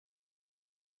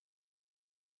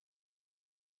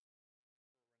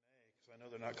know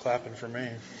they're not clapping for me.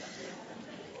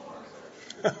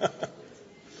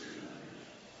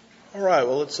 All right,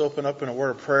 well, let's open up in a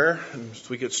word of prayer as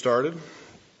we get started.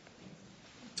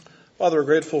 Father, we're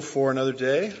grateful for another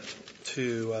day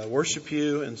to worship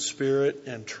you in spirit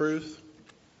and truth,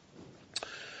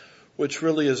 which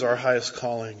really is our highest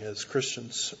calling as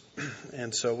Christians.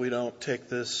 And so we don't take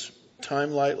this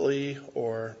time lightly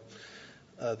or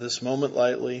this moment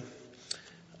lightly.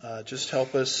 Just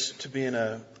help us to be in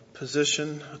a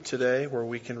position today where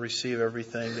we can receive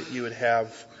everything that you would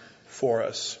have for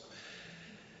us.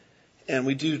 And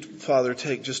we do, Father,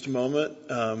 take just a moment,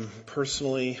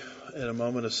 personally, in a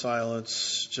moment of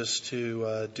silence, just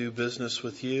to do business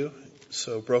with you,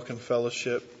 so broken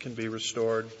fellowship can be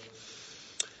restored,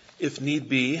 if need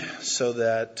be, so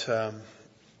that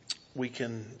we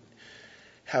can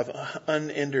have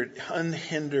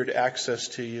unhindered access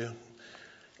to you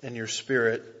and your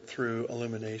Spirit through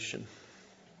illumination.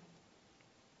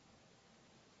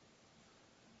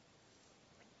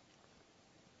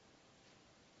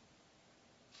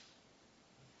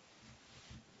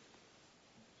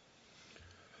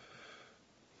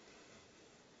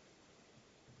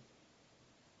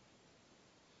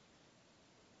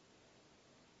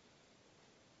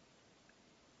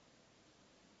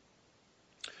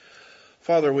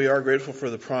 Father, we are grateful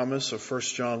for the promise of 1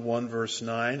 John 1 verse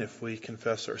 9. If we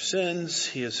confess our sins,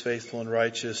 he is faithful and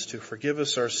righteous to forgive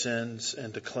us our sins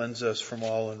and to cleanse us from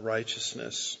all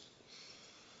unrighteousness.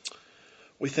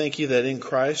 We thank you that in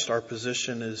Christ our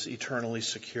position is eternally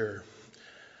secure.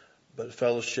 But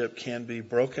fellowship can be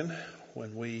broken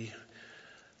when we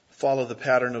follow the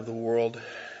pattern of the world.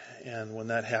 And when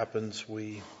that happens,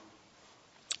 we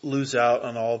lose out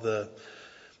on all the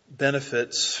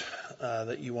benefits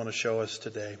that you want to show us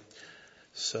today.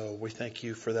 So we thank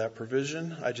you for that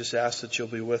provision. I just ask that you'll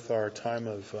be with our time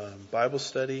of Bible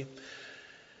study.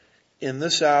 In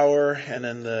this hour and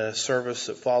in the service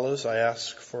that follows, I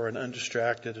ask for an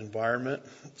undistracted environment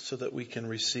so that we can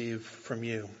receive from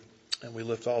you. And we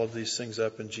lift all of these things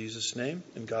up in Jesus' name.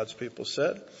 And God's people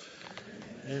said,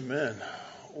 Amen.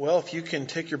 Well, if you can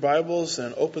take your Bibles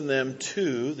and open them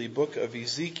to the book of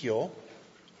Ezekiel,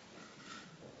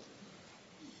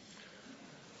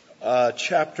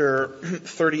 chapter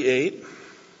 38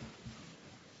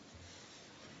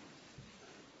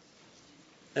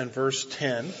 and verse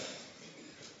 10.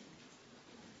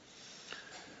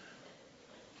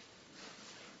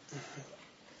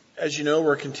 As you know,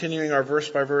 we're continuing our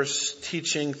verse-by-verse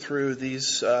teaching through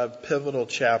these pivotal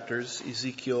chapters,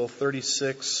 Ezekiel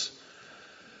 36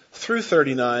 through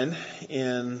 39,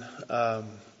 in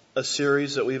a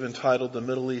series that we've entitled The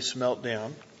Middle East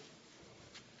Meltdown.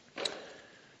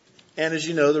 And as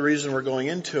you know, the reason we're going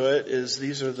into it is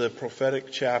these are the prophetic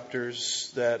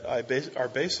chapters that are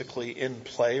basically in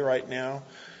play right now,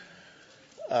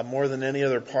 more than any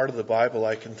other part of the Bible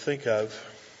I can think of,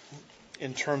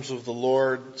 in terms of the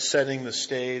Lord setting the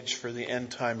stage for the end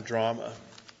time drama.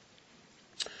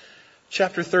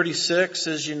 Chapter 36,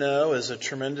 as you know, is a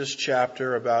tremendous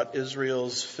chapter about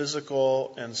Israel's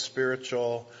physical and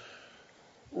spiritual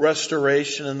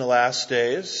restoration in the last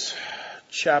days.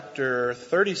 Chapter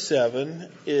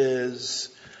 37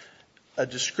 is a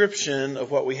description of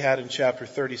what we had in chapter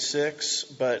 36,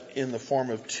 but in the form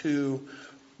of two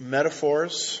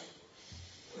metaphors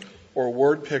or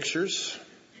word pictures.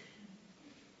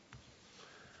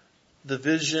 The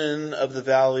vision of the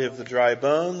valley of the dry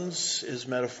bones is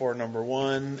metaphor number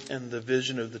 1, and the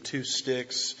vision of the two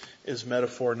sticks is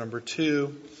metaphor number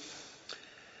 2.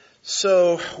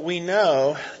 So we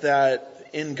know that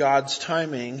in God's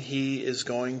timing, he is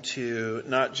going to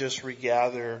not just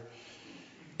regather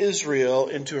Israel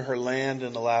into her land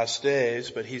in the last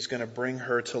days, but he's going to bring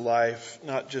her to life,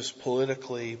 not just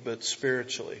politically, but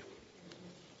spiritually.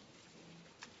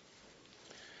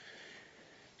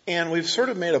 And we've sort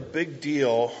of made a big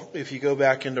deal, if you go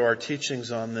back into our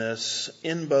teachings on this,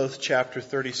 in both chapter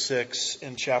 36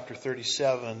 and chapter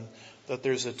 37, that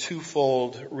there's a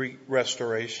twofold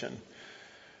restoration.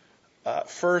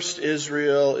 First,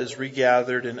 Israel is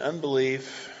regathered in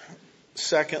unbelief.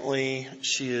 Secondly,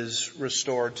 she is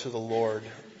restored to the Lord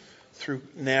through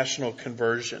national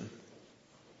conversion.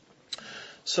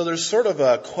 So there's sort of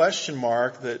a question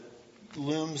mark that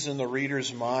looms in the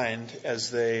reader's mind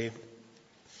as they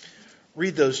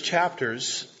read those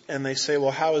chapters, and they say,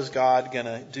 well, how is God going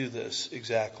to do this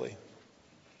exactly?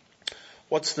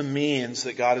 What's the means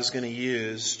that God is going to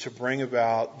use to bring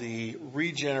about the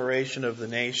regeneration of the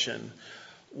nation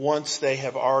once they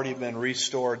have already been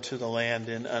restored to the land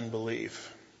in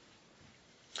unbelief?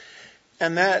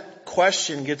 And that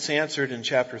question gets answered in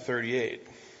chapter 38.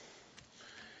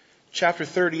 Chapter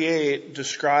 38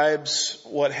 describes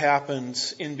what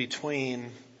happens in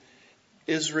between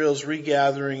Israel's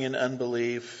regathering in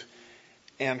unbelief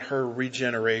and her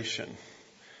regeneration.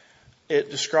 It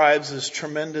describes this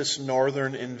tremendous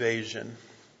northern invasion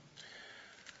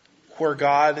where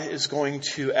God is going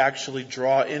to actually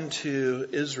draw into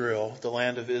Israel, the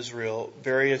land of Israel,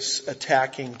 various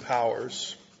attacking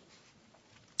powers.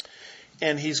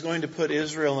 And he's going to put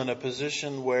Israel in a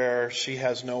position where she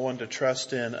has no one to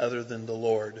trust in other than the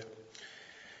Lord.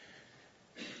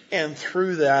 And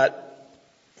through that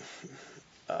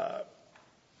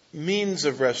means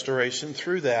of restoration,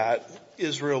 through that,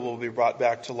 Israel will be brought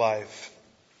back to life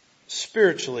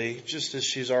spiritually, just as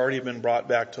she's already been brought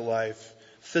back to life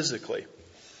physically.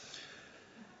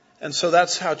 And so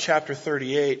that's how chapter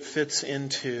 38 fits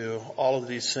into all of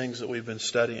these things that we've been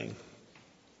studying.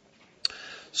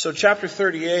 So chapter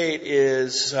 38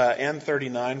 is, and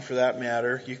 39 for that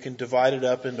matter, you can divide it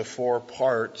up into 4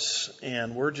 parts,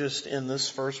 and we're just in this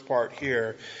first part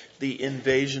here, the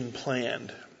invasion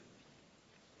planned.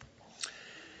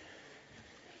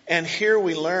 And here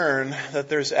we learn that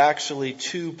there's actually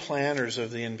 2 planners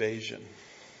of the invasion.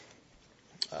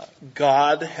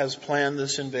 God has planned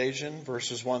this invasion,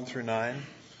 verses 1 through 9.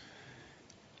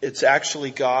 It's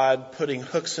actually God putting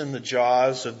hooks in the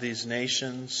jaws of these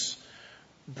nations,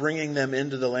 bringing them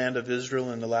into the land of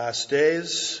Israel in the last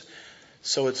days.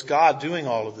 So it's God doing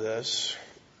all of this.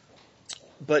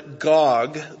 But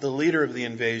Gog, the leader of the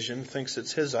invasion, thinks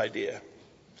it's his idea.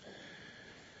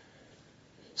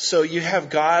 So you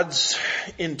have God's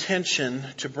intention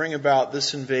to bring about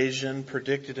this invasion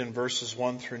predicted in verses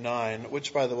 1 through 9,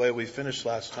 which, by the way, we finished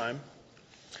last time.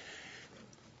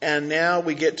 And now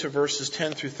we get to verses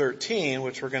 10 through 13,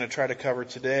 which we're going to try to cover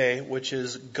today, which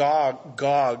is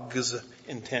Gog's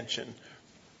intention.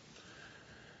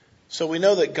 So we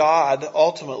know that God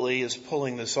ultimately is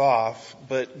pulling this off,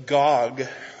 but Gog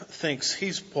thinks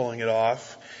he's pulling it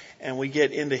off, and we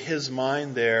get into his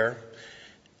mind there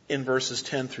in verses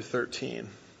 10 through 13.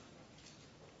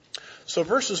 So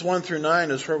verses 1 through 9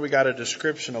 is where we got a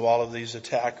description of all of these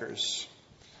attackers.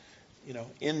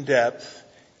 In depth,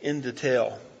 in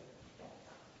detail.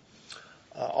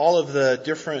 All of the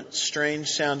different strange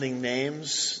sounding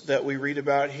names that we read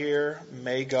about here,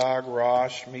 Magog,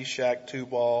 Rosh, Meshach,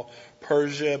 Tubal,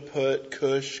 Persia, Put,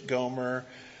 Cush, Gomer,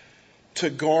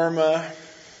 Togarmah,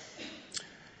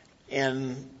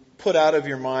 and put out of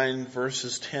your mind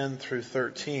verses 10 through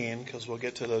 13, because we'll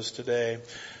get to those today.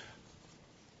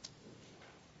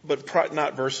 But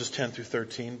not verses 10 through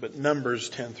 13, but Numbers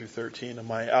 10 through 13 in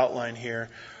my outline here.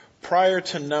 Prior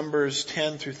to Numbers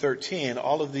 10 through 13,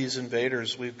 all of these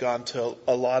invaders we've gone to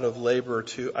a lot of labor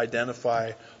to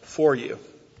identify for you.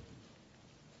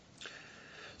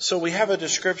 So we have a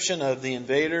description of the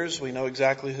invaders. We know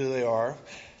exactly who they are.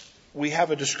 We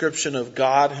have a description of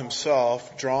God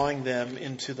himself drawing them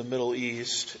into the Middle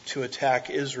East to attack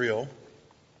Israel.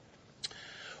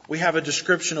 We have a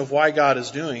description of why God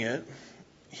is doing it.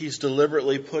 He's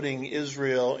deliberately putting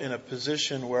Israel in a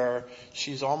position where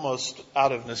she's almost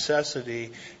out of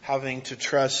necessity having to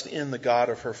trust in the God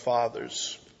of her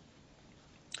fathers.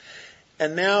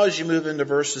 And now as you move into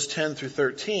verses 10 through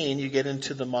 13, you get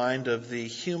into the mind of the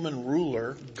human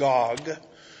ruler, Gog,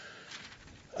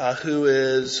 who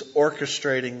is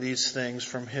orchestrating these things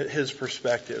from his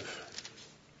perspective.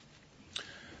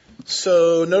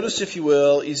 So notice, if you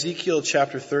will, Ezekiel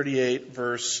chapter 38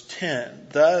 verse 10.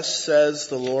 Thus says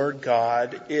the Lord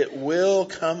God, it will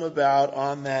come about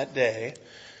on that day.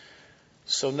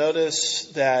 So notice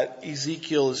that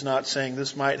Ezekiel is not saying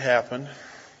this might happen.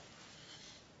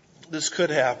 This could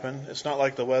happen. It's not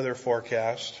like the weather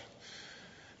forecast,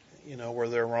 where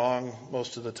they're wrong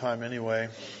most of the time anyway.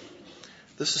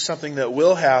 This is something that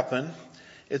will happen.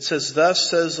 It says, thus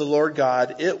says the Lord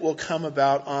God, it will come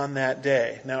about on that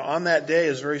day. Now, on that day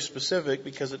is very specific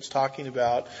because it's talking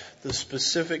about the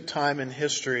specific time in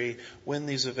history when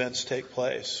these events take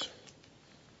place.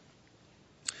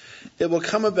 It will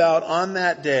come about on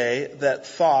that day that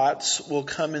thoughts will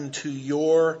come into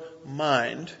your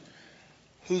mind.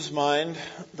 Whose mind?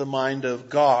 The mind of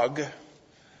Gog,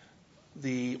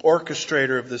 the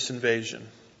orchestrator of this invasion.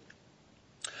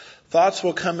 Thoughts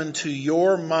will come into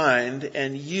your mind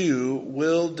and you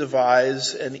will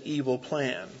devise an evil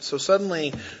plan. So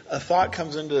suddenly a thought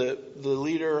comes into the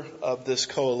leader of this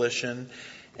coalition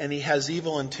and he has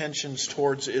evil intentions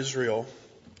towards Israel.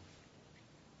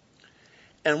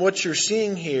 And what you're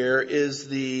seeing here is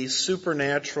the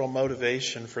supernatural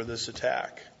motivation for this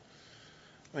attack.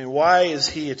 Why is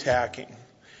he attacking?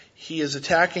 He is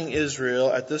attacking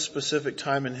Israel at this specific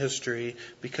time in history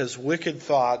because wicked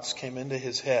thoughts came into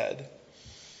his head.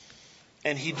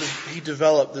 And he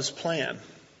developed this plan.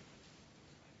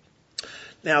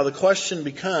 Now the question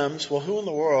becomes, well, who in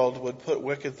the world would put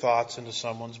wicked thoughts into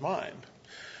someone's mind?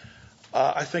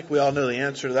 I think we all know the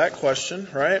answer to that question,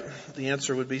 right? The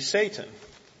answer would be Satan.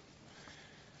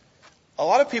 A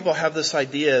lot of people have this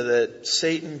idea that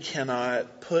Satan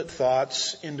cannot put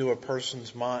thoughts into a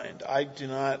person's mind. I do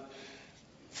not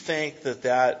think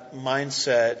that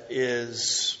mindset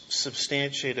is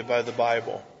substantiated by the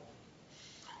Bible.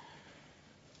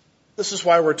 This is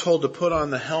why we're told to put on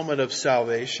the helmet of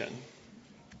salvation,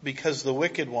 because the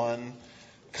wicked one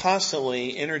constantly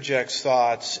interjects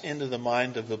thoughts into the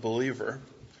mind of the believer.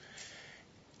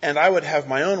 And I would have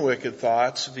my own wicked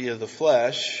thoughts via the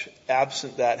flesh,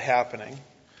 absent that happening.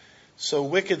 So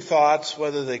wicked thoughts,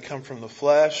 whether they come from the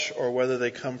flesh or whether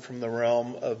they come from the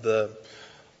realm of the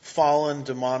fallen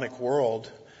demonic world,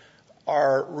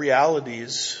 are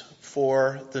realities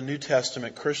for the New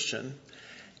Testament Christian.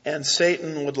 And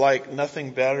Satan would like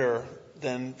nothing better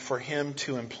than for him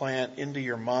to implant into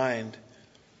your mind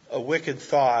a wicked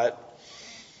thought,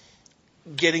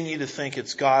 getting you to think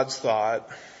it's God's thought,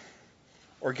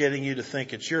 or getting you to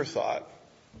think it's your thought.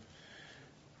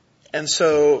 And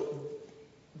so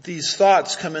these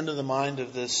thoughts come into the mind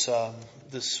of this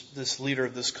leader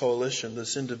of this coalition,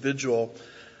 this individual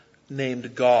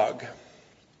named Gog.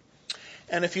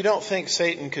 And if you don't think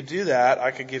Satan could do that,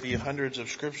 I could give you hundreds of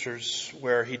scriptures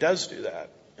where he does do that.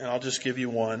 And I'll just give you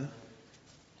one.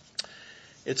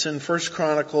 It's in 1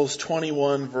 Chronicles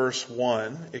 21 verse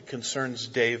 1. It concerns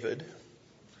David.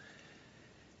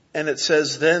 And it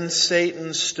says, "Then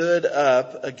Satan stood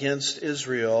up against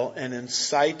Israel and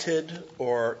incited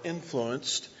or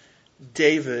influenced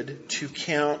David to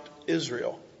count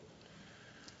Israel."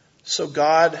 So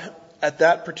God, at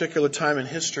that particular time in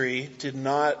history, did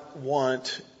not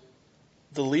want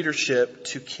the leadership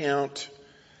to count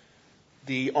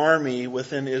the army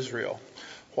within Israel.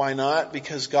 Why not?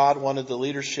 Because God wanted the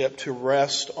leadership to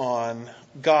rest on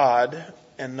God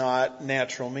and not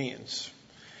natural means.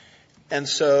 And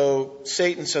so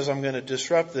Satan says, I'm going to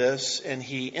disrupt this, and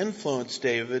he influenced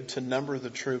David to number the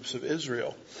troops of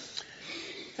Israel.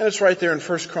 And it's right there in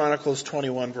 1 Chronicles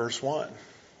 21 verse 1.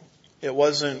 It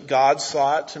wasn't God's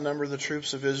thought to number the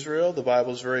troops of Israel. The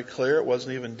Bible is very clear. It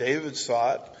wasn't even David's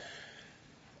thought.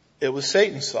 It was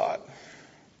Satan's thought.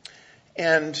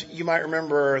 And you might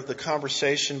remember the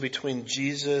conversation between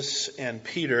Jesus and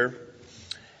Peter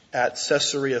at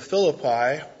Caesarea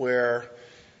Philippi, where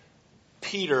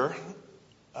Peter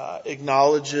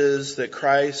acknowledges that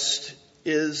Christ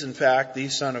is in fact the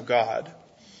Son of God.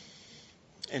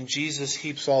 And Jesus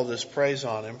heaps all this praise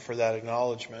on him for that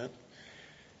acknowledgement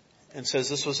and says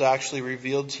this was actually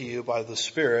revealed to you by the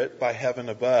Spirit, by heaven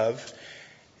above.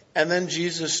 And then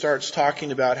Jesus starts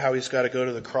talking about how he's got to go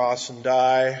to the cross and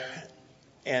die.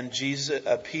 And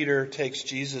Peter takes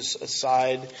Jesus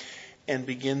aside and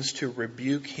begins to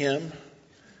rebuke him.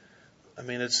 I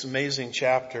mean, it's an amazing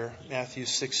chapter, Matthew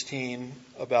 16,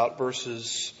 about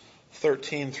verses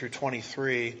 13 through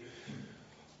 23,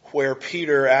 where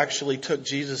Peter actually took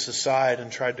Jesus aside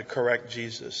and tried to correct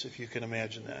Jesus, if you can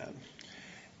imagine that.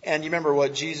 And you remember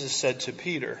what Jesus said to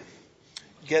Peter,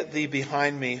 "Get thee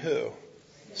behind me," who?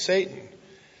 Satan.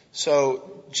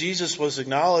 So Jesus was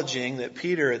acknowledging that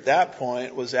Peter at that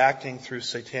point was acting through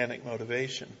satanic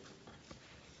motivation.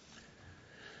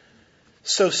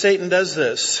 So Satan does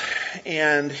this.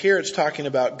 And here it's talking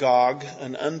about Gog,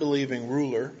 an unbelieving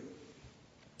ruler.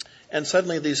 And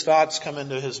suddenly these thoughts come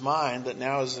into his mind that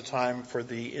now is the time for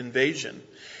the invasion.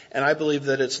 And I believe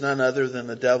that it's none other than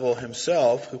the devil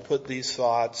himself who put these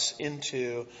thoughts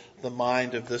into the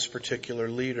mind of this particular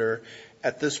leader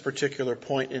at this particular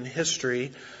point in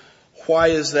history. Why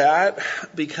is that?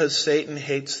 Because Satan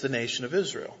hates the nation of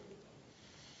Israel.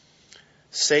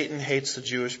 Satan hates the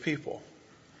Jewish people.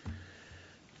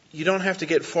 You don't have to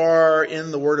get far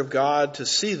in the Word of God to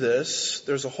see this.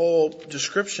 There's a whole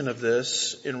description of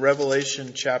this in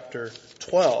Revelation chapter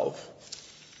 12,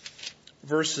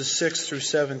 verses 6 through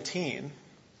 17,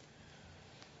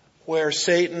 where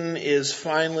Satan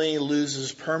finally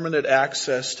loses permanent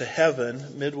access to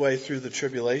heaven midway through the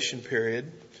tribulation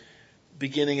period,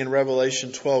 beginning in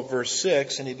Revelation 12, verse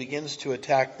 6, and he begins to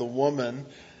attack the woman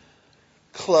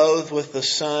clothed with the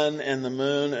sun and the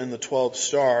moon and the 12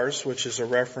 stars, which is a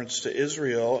reference to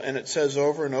Israel. And it says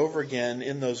over and over again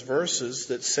in those verses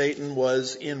that Satan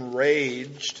was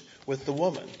enraged with the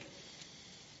woman.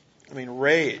 I mean,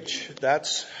 rage.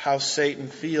 That's how Satan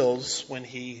feels when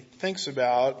he thinks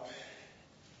about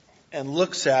and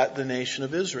looks at the nation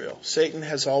of Israel. Satan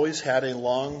has always had a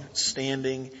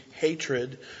long-standing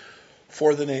hatred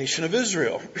for the nation of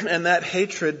Israel. And that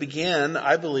hatred began,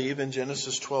 I believe, in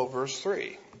Genesis 12 verse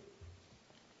 3,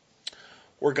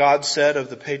 where God said of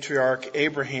the patriarch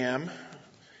Abraham,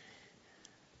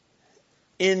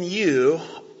 "In you,"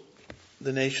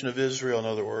 the nation of Israel in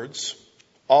other words,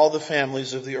 "all the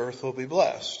families of the earth will be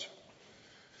blessed."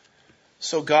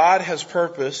 So God has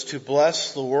purposed to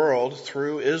bless the world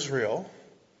through Israel.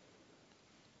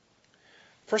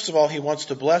 First of all, He wants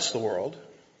to bless the world.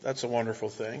 That's a wonderful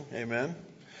thing. Amen.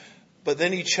 But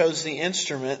then He chose the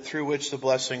instrument through which the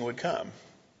blessing would come.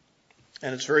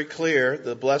 And it's very clear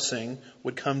the blessing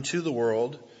would come to the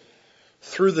world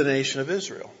through the nation of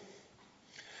Israel.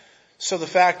 So the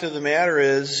fact of the matter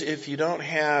is, if you don't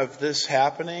have this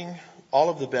happening, all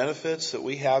of the benefits that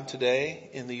we have today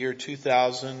in the year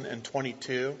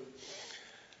 2022,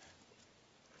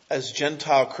 as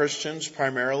Gentile Christians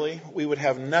primarily, we would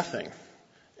have nothing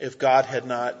if God had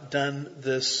not done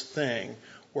this thing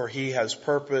where He has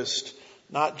purposed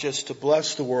not just to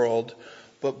bless the world,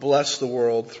 but bless the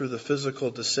world through the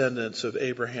physical descendants of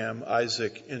Abraham,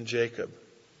 Isaac, and Jacob.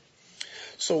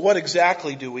 So what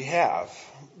exactly do we have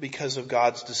because of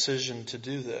God's decision to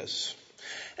do this?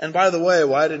 And by the way,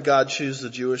 why did God choose the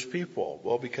Jewish people?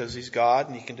 Well, because He's God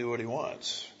and He can do what He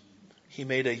wants. He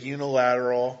made a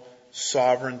unilateral,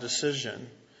 sovereign decision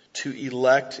to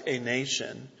elect a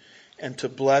nation and to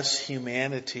bless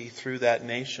humanity through that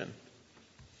nation.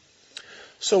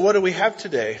 So what do we have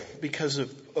today because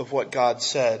of what God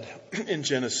said in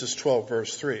Genesis 12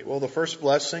 verse 3? Well, the first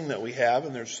blessing that we have,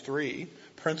 and there's three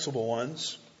principal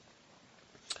ones.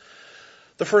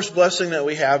 The first blessing that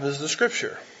we have is the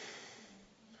Scripture.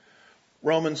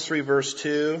 Romans 3 verse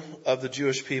 2 of the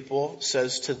Jewish people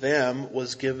says, "To them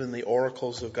was given the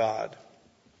oracles of God."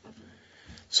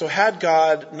 So had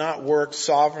God not worked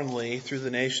sovereignly through the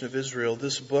nation of Israel,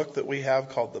 this book that we have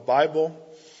called the Bible,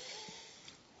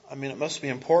 it must be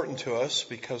important to us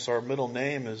because our middle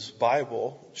name is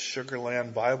Bible,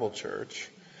 Sugarland Bible Church.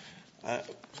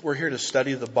 We're here to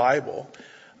study the Bible.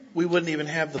 We wouldn't even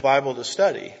have the Bible to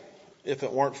study if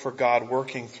it weren't for God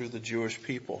working through the Jewish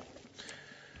people.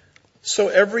 So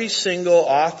every single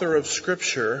author of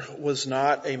Scripture was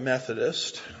not a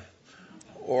Methodist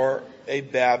or a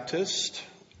Baptist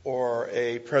or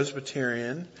a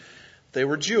Presbyterian. They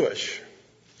were Jewish.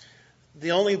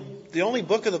 The only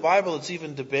book of the Bible that's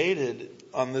even debated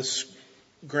on this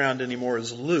ground anymore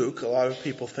is Luke. A lot of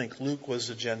people think Luke was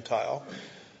a Gentile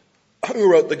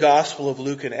who wrote the Gospel of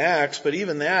Luke and Acts, but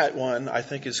even that one I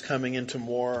think is coming into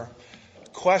more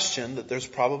question, that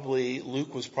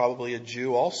Luke was probably a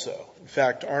Jew also. In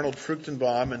fact, Arnold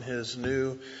Fruchtenbaum in his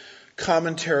new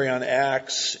commentary on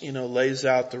Acts, lays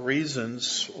out the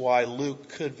reasons why Luke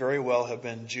could very well have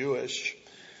been Jewish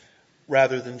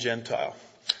rather than Gentile.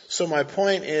 So my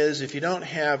point is, if you don't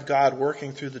have God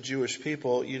working through the Jewish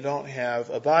people, you don't have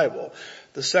a Bible.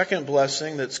 The second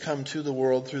blessing that's come to the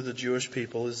world through the Jewish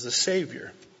people is the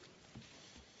Savior.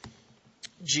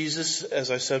 Jesus,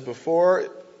 as I said before,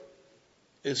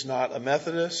 is not a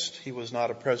Methodist. He was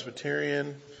not a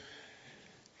Presbyterian.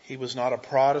 He was not a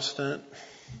Protestant.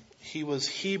 He was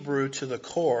Hebrew to the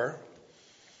core.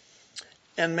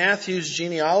 And Matthew's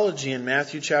genealogy in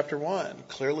Matthew chapter 1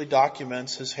 clearly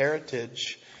documents his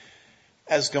heritage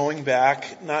as going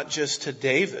back not just to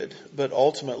David, but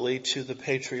ultimately to the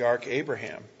patriarch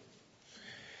Abraham.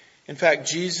 In fact,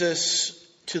 Jesus,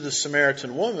 to the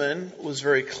Samaritan woman, was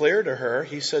very clear to her.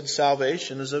 He said,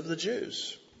 "Salvation is of the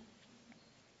Jews."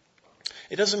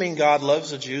 It doesn't mean God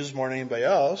loves the Jews more than anybody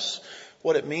else.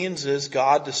 What it means is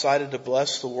God decided to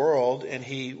bless the world, and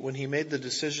when He made the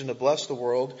decision to bless the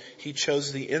world, He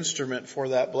chose the instrument for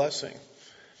that blessing.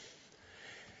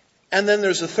 And then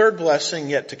there's a third blessing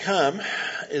yet to come,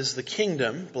 is the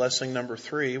kingdom, blessing number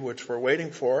 3, which we're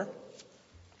waiting for.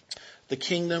 The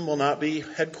kingdom will not be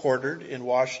headquartered in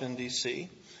Washington, D.C.,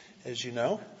 as you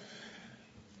know.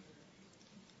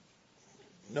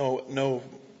 No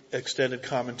extended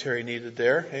commentary needed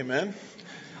there. Amen.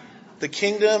 The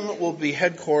kingdom will be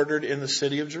headquartered in the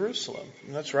city of Jerusalem.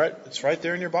 And that's right. It's right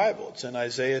there in your Bible. It's in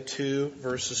Isaiah 2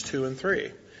 verses 2 and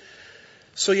 3.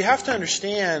 So you have to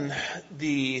understand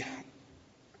the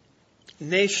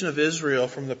nation of Israel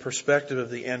from the perspective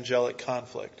of the angelic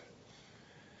conflict.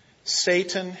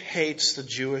 Satan hates the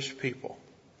Jewish people.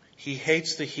 He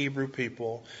hates the Hebrew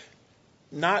people.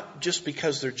 Not just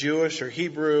because they're Jewish or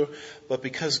Hebrew, but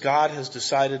because God has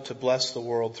decided to bless the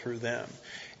world through them.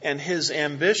 And his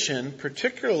ambition,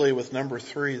 particularly with number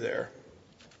 3 there,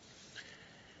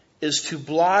 is to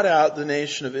blot out the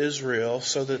nation of Israel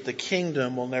so that the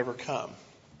kingdom will never come.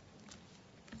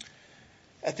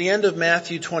 At the end of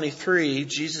Matthew 23,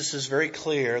 Jesus is very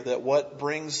clear that what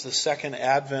brings the second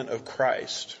advent of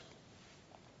Christ,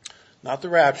 not the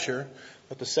rapture,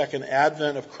 but the second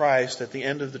advent of Christ at the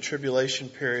end of the tribulation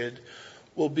period,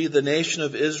 will be the nation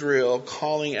of Israel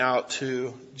calling out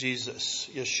to Jesus,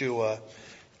 Yeshua,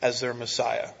 as their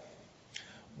Messiah.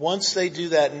 Once they do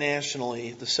that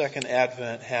nationally, the second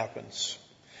advent happens.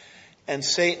 And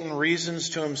Satan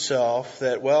reasons to himself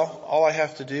that, well, all I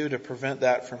have to do to prevent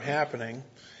that from happening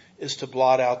is to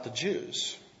blot out the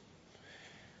Jews.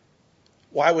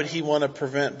 Why would he want to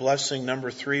prevent blessing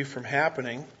number 3 from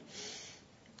happening?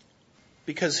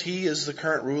 Because he is the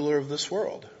current ruler of this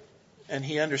world. And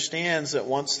he understands that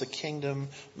once the kingdom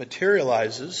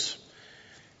materializes,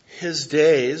 his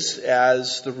days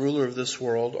as the ruler of this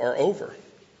world are over.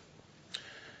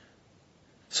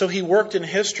 So he worked in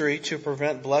history to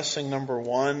prevent blessing number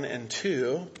 1 and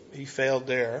 2. He failed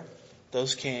there.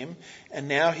 Those came. And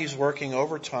now he's working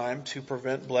overtime to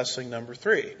prevent blessing number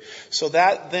 3. So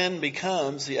that then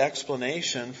becomes the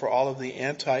explanation for all of the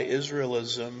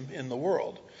anti-Israelism in the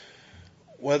world.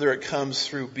 Whether it comes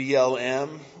through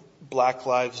BLM, Black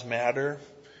Lives Matter,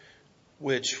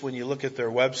 which when you look at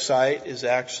their website is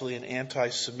actually an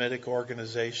anti-Semitic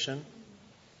organization.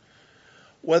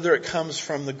 Whether it comes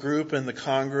from the group in the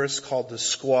Congress called the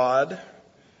Squad,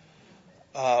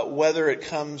 whether it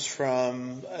comes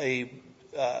from a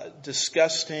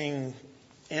disgusting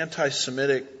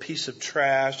anti-Semitic piece of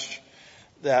trash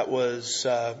that was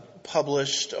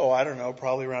published,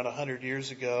 probably around 100 years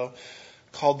ago,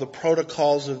 called The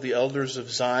Protocols of the Elders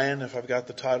of Zion, if I've got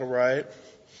the title right,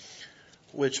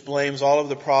 which blames all of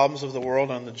the problems of the world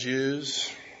on the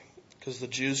Jews, because the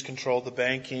Jews control the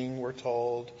banking, we're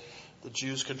told. The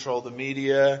Jews control the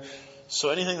media. So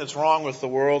anything that's wrong with the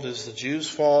world is the Jews'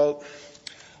 fault.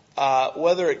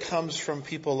 Whether it comes from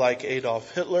people like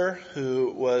Adolf Hitler,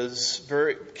 who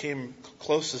came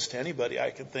closest to anybody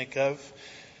I can think of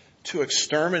to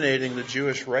exterminating the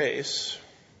Jewish race,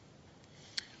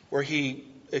 where he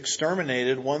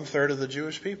exterminated 1/3 of the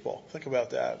Jewish people. Think about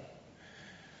that.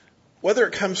 Whether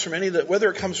it comes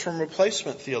from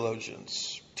replacement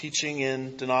theologians teaching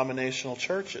in denominational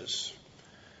churches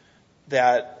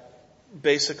that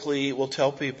basically will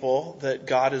tell people that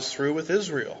God is through with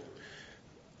Israel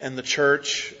and the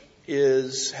church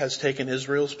has taken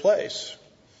Israel's place.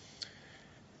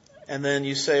 And then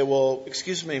you say, well,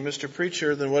 excuse me, Mr.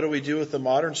 Preacher, then what do we do with the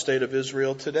modern state of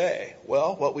Israel today?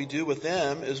 Well, what we do with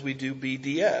them is we do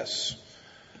BDS.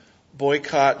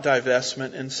 Boycott,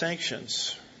 divestment, and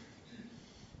sanctions.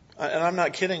 And I'm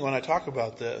not kidding when I talk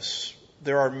about this.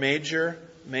 There are major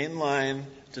mainline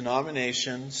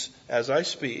denominations, as I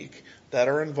speak, that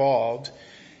are involved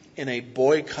in a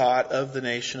boycott of the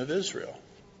nation of Israel.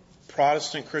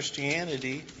 Protestant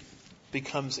Christianity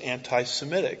becomes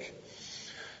anti-Semitic.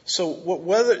 So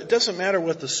whether it doesn't matter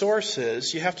what the source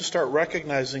is, you have to start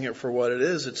recognizing it for what it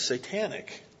is. It's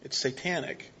satanic. It's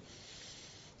satanic.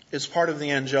 It's part of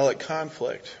the angelic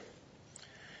conflict.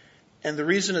 And the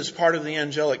reason it's part of the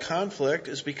angelic conflict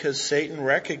is because Satan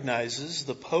recognizes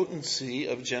the potency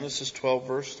of Genesis 12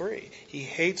 verse 3. He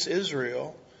hates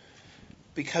Israel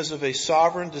because of a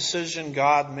sovereign decision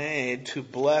God made to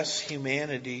bless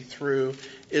humanity through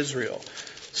Israel.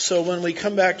 So when we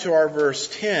come back to our verse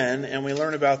 10 and we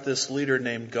learn about this leader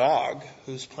named Gog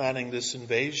who's planning this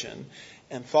invasion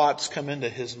and thoughts come into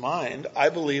his mind, I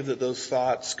believe that those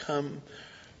thoughts come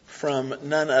from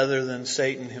none other than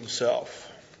Satan himself.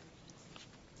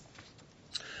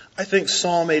 I think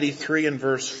Psalm 83 and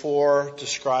verse 4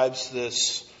 describes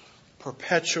this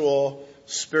perpetual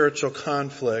spiritual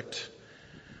conflict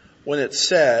when it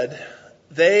said,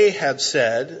 they have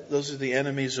said, those are the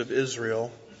enemies of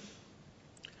Israel,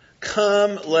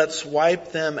 come, let's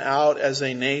wipe them out as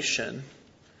a nation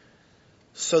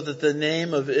so that the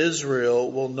name of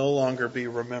Israel will no longer be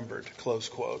remembered. Close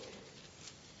quote.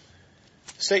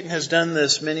 Satan has done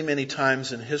this many, many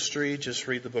times in history. Just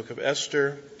read the book of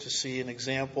Esther to see an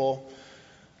example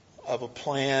of a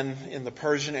plan in the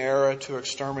Persian era to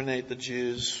exterminate the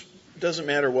Jews. It doesn't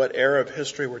matter what era of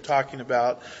history we're talking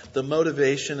about. The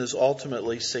motivation is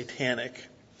ultimately satanic.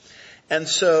 And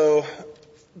so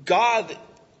God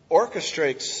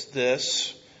orchestrates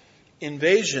this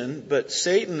invasion, but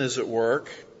Satan is at work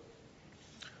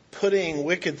putting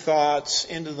wicked thoughts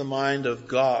into the mind of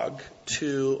Gog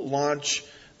to launch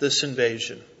this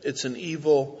invasion. It's an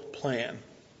evil plan.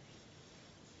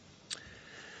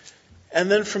 And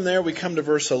then from there we come to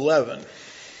verse 11,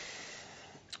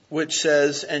 which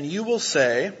says, and you will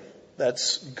say,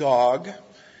 that's Gog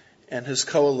and his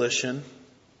coalition,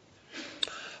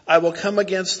 I will come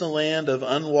against the land of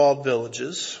unwalled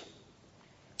villages.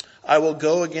 I will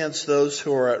go against those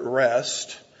who are at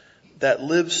rest, that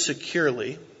live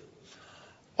securely,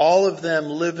 all of them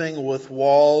living with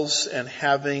walls and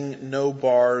having no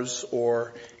bars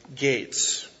or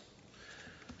gates.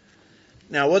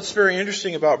 Now, what's very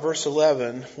interesting about verse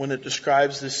 11, when it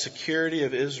describes the security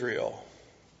of Israel,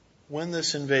 when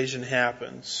this invasion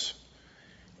happens,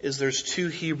 is there's two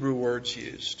Hebrew words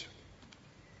used.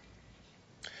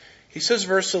 He says,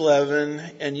 verse 11,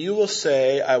 and you will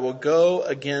say, I will go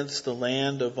against the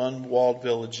land of unwalled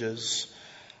villages.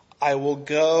 I will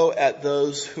go at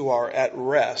those who are at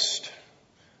rest.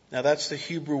 Now that's the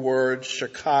Hebrew word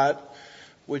shakat,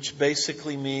 which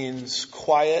basically means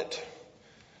quiet,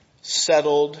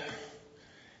 settled,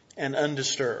 and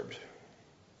undisturbed.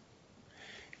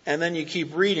 And then you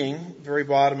keep reading, very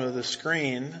bottom of the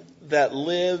screen, that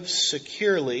lives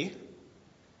securely.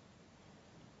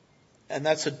 And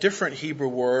that's a different Hebrew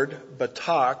word,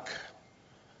 batak.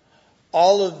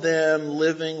 All of them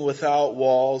living without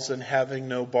walls and having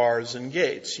no bars and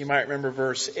gates. You might remember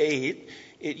verse 8,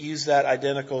 it used that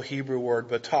identical Hebrew word,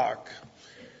 batak.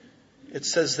 It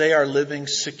says they are living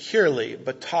securely,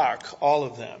 batak, all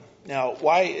of them. Now,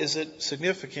 why is it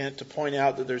significant to point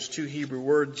out that there's two Hebrew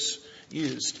words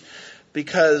used?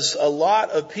 Because a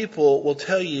lot of people will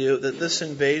tell you that this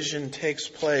invasion takes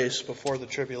place before the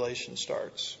tribulation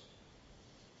starts.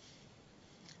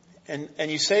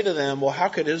 And you say to them, well, how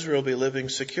could Israel be living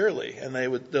securely? And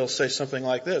they'll say something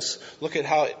like this. Look at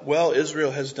how well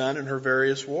Israel has done in her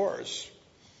various wars.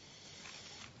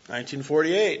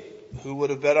 1948, who would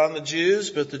have bet on the Jews,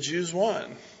 but the Jews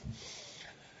won.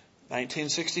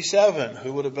 1967,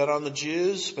 who would have bet on the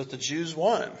Jews, but the Jews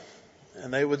won.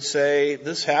 And they would say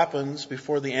this happens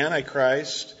before the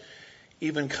Antichrist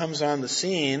even comes on the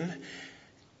scene,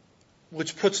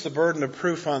 which puts the burden of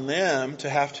proof on them to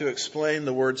have to explain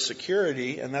the word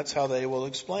security, and that's how they will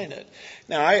explain it.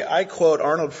 Now, I quote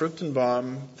Arnold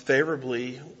Fruchtenbaum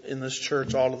favorably in this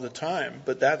church all of the time,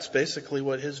 but that's basically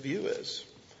what his view is.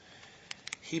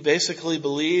 He basically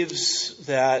believes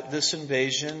that this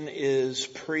invasion is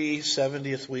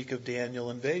pre-70th week of Daniel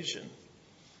invasion,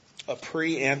 a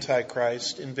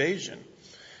pre-Antichrist invasion.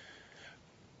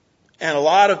 And a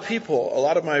lot of people, a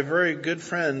lot of my very good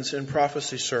friends in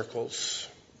prophecy circles,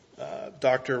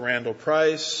 Dr. Randall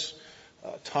Price,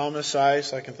 Thomas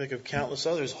Ice, I can think of countless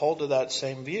others, hold to that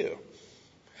same view.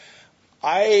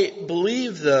 I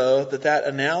believe, though, that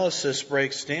analysis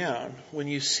breaks down when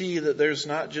you see that there's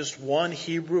not just one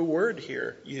Hebrew word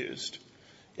here used.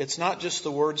 It's not just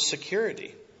the word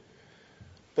security.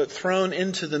 But thrown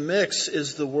into the mix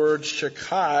is the word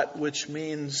shakat, which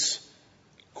means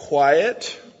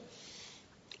quiet,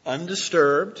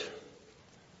 undisturbed,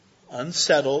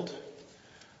 unsettled,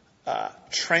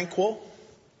 tranquil,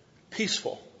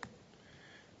 peaceful.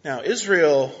 Now,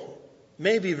 Israel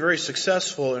may be very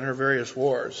successful in her various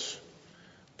wars,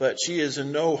 but she is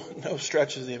in no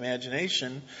stretch of the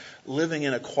imagination living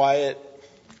in a quiet,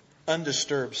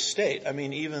 undisturbed state. I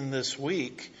mean, even this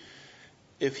week,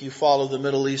 if you follow the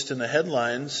Middle East in the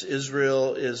headlines,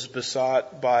 Israel is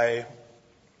besought by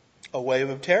a wave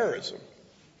of terrorism.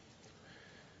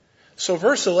 So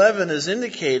verse 11 is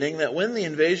indicating that when the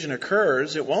invasion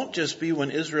occurs, it won't just be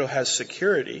when Israel has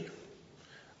security,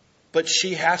 but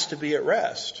she has to be at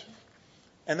rest.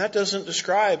 And that doesn't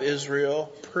describe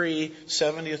Israel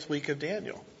pre-70th week of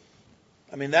Daniel.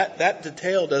 I mean, that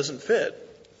detail doesn't fit.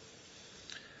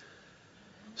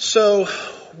 So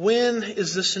when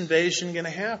is this invasion going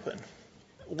to happen?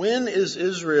 When is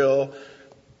Israel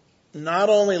not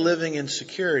only living in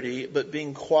security, but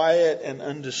being quiet and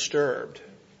undisturbed?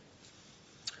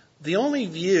 The only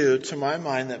view, to my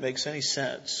mind, that makes any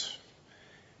sense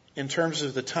in terms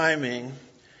of the timing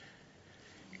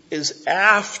is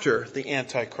after the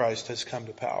Antichrist has come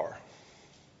to power.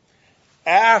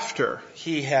 After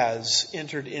he has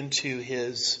entered into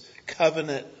his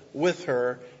covenant with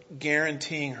her,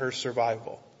 guaranteeing her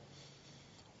survival.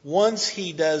 Once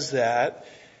he does that,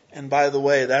 and by the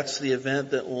way, that's the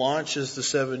event that launches the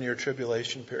 7-year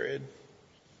tribulation period.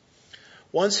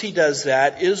 Once he does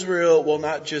that, Israel will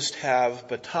not just have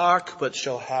Batak, but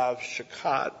she'll have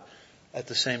Shakat at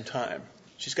the same time.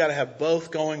 She's got to have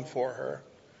both going for her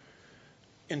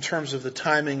in terms of the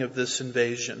timing of this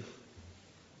invasion.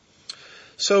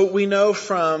 So we know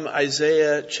from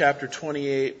Isaiah chapter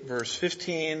 28, verse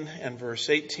 15 and verse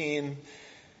 18,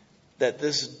 that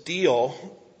this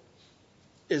deal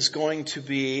is going to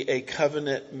be a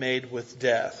covenant made with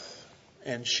death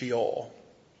and Sheol.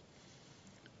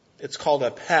 It's called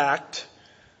a pact,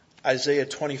 Isaiah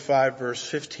 25 verse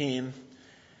 15.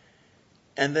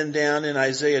 And then down in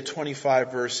Isaiah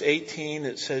 25 verse 18,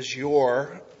 it says,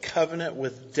 your covenant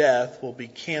with death will be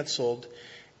canceled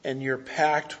and your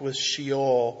pact with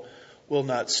Sheol will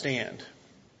not stand.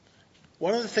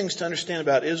 One of the things to understand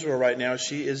about Israel right now,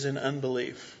 she is in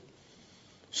unbelief.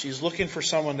 She's looking for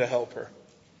someone to help her.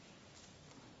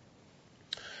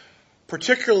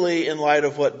 Particularly in light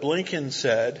of what Blinken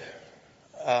said,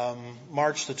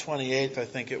 March the 28th, I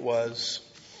think it was,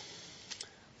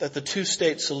 that the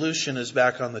two-state solution is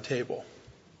back on the table.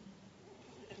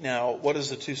 Now, what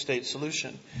is the two-state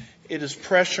solution? It is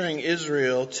pressuring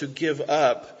Israel to give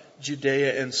up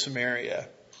Judea and Samaria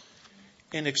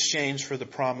in exchange for the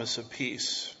promise of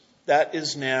peace. That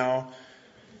is now,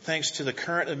 thanks to the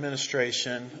current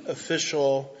administration,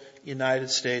 official United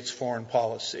States foreign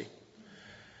policy.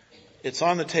 It's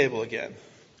on the table again.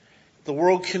 The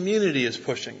world community is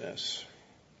pushing this.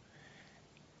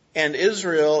 And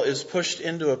Israel is pushed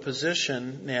into a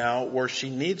position now where she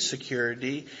needs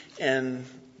security, and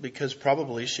because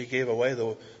probably she gave away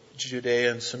the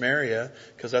Judea and Samaria,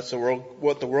 because that's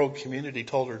what the world community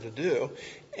told her to do.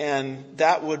 And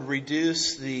that would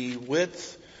reduce the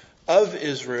width of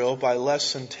Israel by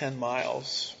less than 10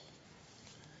 miles.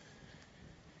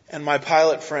 And my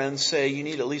pilot friends say you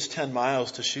need at least 10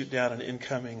 miles to shoot down an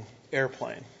incoming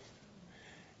airplane.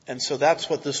 And so that's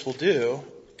what this will do,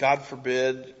 God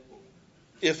forbid,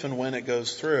 if and when it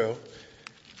goes through.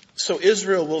 So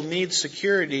Israel will need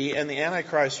security, and the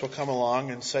Antichrist will come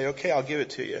along and say, okay, I'll give it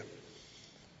to you.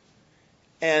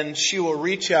 And she will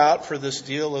reach out for this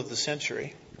deal of the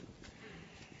century.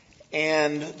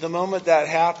 And the moment that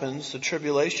happens, the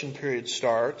tribulation period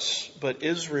starts, but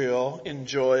Israel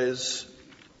enjoys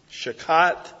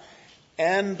Shechat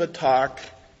and Batak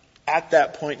at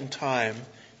that point in time,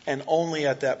 and only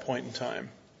at that point in time.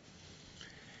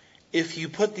 If you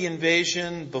put the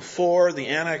invasion before the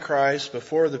Antichrist,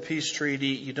 before the peace treaty,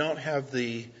 you don't have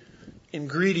the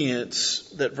ingredients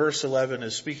that verse 11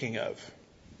 is speaking of.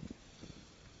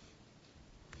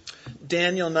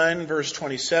 Daniel 9 verse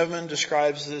 27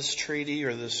 describes this treaty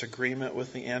or this agreement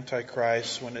with the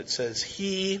Antichrist when it says,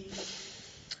 he,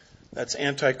 that's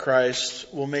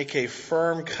Antichrist, will make a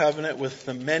firm covenant with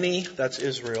the many, that's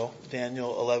Israel,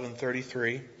 Daniel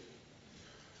 11:33,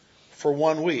 for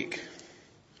 1 week.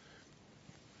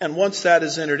 And once that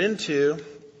is entered into,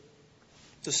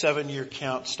 the 7-year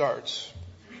count starts.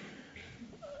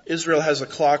 Israel has a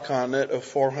clock on it of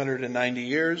 490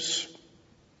 years,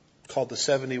 called the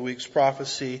 70 weeks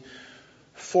prophecy.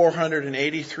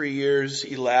 483 years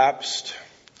elapsed,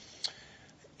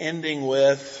 ending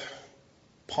with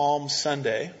Palm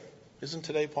Sunday. Isn't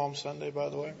today Palm Sunday, by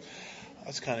the way?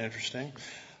 That's kind of interesting.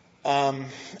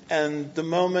 And the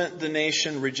moment the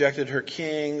nation rejected her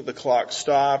king, the clock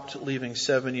stopped, leaving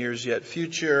 7 years yet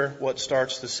future. What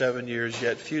starts the 7 years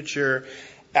yet future?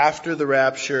 After the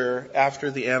rapture,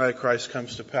 after the Antichrist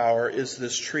comes to power, is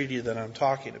this treaty that I'm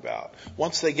talking about.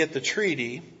 Once they get the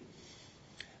treaty,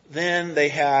 then they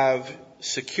have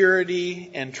security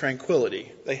and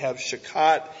tranquility. They have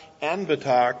Shechat and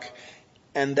Batak,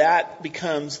 and that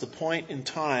becomes the point in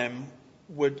time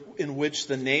in which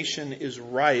the nation is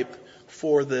ripe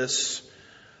for this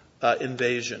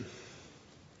invasion.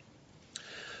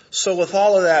 So with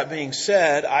all of that being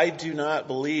said, I do not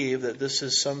believe that this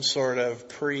is some sort of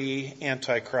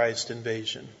pre-Antichrist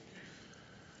invasion,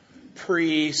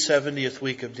 pre-70th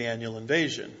week of Daniel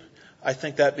invasion. I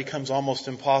think that becomes almost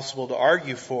impossible to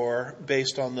argue for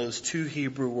based on those 2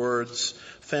 Hebrew words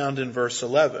found in verse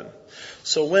 11.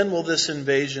 So when will this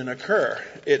invasion occur?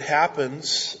 It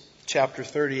happens, chapter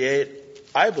 38,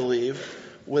 I believe,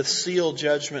 with seal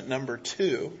judgment number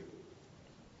 2,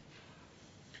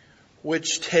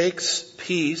 which takes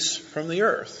peace from the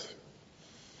earth.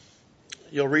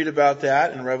 You'll read about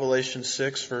that in Revelation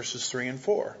 6 verses 3 and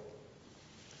 4.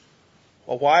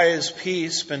 Well, why has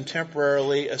peace been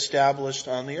temporarily established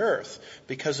on the earth?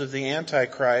 Because of the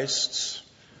Antichrist's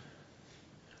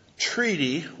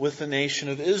treaty with the nation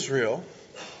of Israel,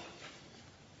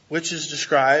 which is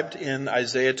described in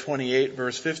Isaiah 28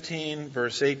 verse 15,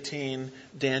 verse 18,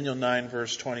 Daniel 9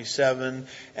 verse 27,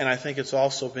 and I think it's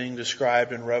also being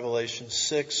described in Revelation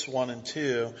 6, 1 and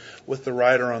 2, with the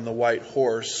rider on the white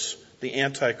horse, the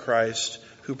Antichrist,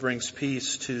 who brings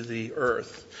peace to the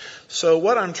earth. So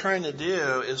what I'm trying to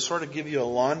do is sort of give you a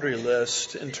laundry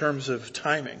list in terms of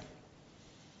timing.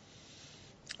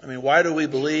 I mean, why do I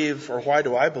believe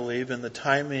in the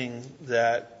timing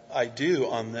that I do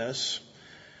on this?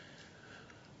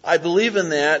 I believe in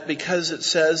that because it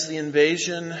says the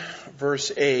invasion,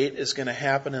 verse 8, is going to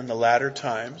happen in the latter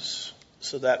times.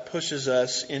 So that pushes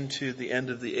us into the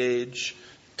end of the age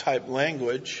type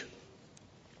language.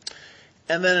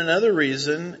 And then another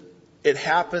reason it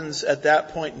happens at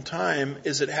that point in time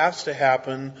is it has to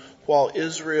happen while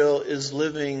Israel is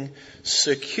living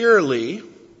securely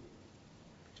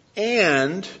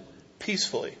and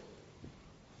peacefully.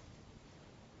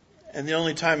 And the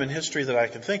only time in history that I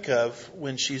can think of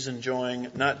when she's enjoying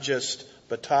not just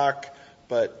Batak,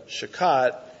 but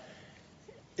Shakat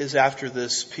is after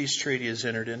this peace treaty is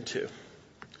entered into.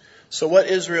 So what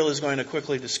Israel is going to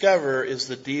quickly discover is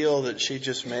the deal that she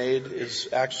just made is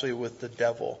actually with the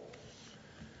devil.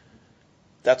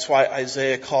 That's why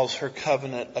Isaiah calls her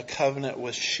covenant a covenant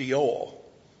with Sheol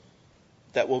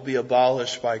that will be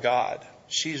abolished by God.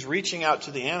 She's reaching out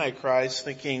to the Antichrist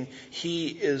thinking he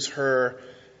is her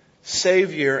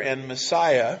Savior and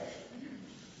Messiah.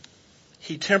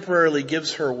 He temporarily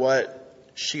gives her what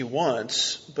she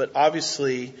wants, but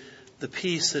obviously the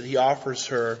peace that he offers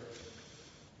her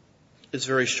is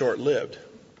very short-lived.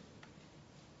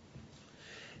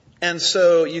 And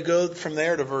so you go from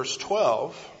there to verse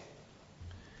 12.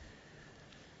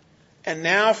 And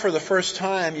now for the first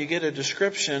time you get a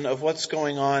description of what's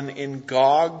going on in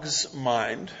Gog's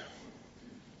mind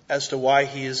as to why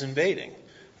he is invading.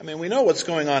 I mean, we know what's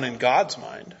going on in God's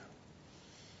mind.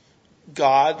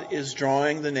 God is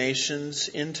drawing the nations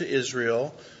into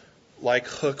Israel like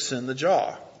hooks in the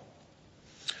jaw.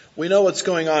 We know what's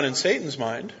going on in Satan's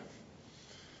mind.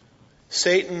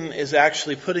 Satan is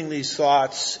actually putting these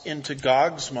thoughts into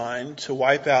Gog's mind to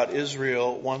wipe out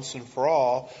Israel once and for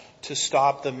all to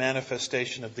stop the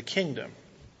manifestation of the kingdom.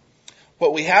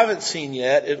 What we haven't seen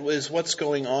yet is what's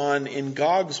going on in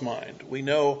Gog's mind. We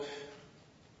know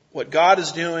what God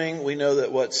is doing. We know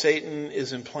that what Satan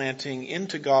is implanting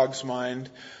into Gog's mind.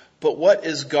 But what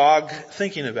is Gog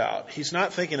thinking about? He's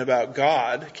not thinking about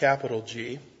God, capital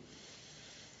G.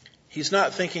 He's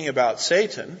not thinking about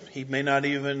Satan. He may not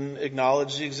even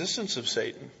acknowledge the existence of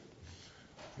Satan.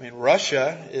 I mean,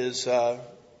 Russia is an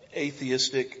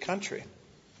atheistic country.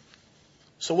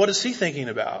 So what is he thinking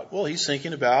about? Well, he's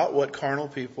thinking about what carnal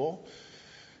people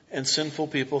and sinful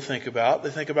people think about.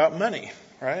 They think about money,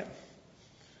 right?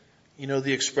 You know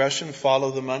the expression,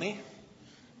 follow the money?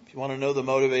 If you want to know the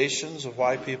motivations of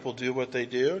why people do what they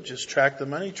do, just track the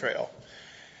money trail.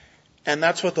 And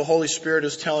that's what the Holy Spirit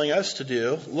is telling us to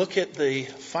do. Look at the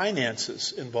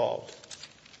finances involved.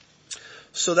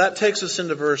 So that takes us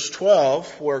into verse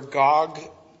 12, where Gog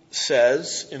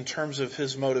says, in terms of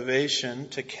his motivation,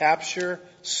 to capture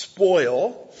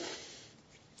spoil,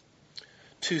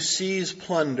 to seize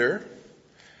plunder,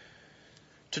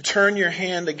 to turn your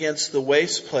hand against the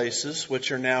waste places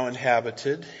which are now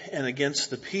inhabited, and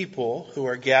against the people who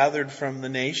are gathered from the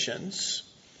nations,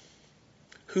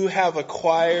 who have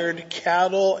acquired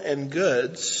cattle and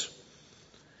goods,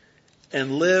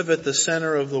 and live at the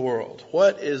center of the world.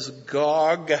 What is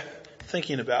Gog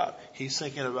thinking about? He's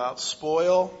thinking about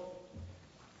spoil,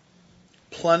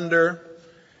 plunder,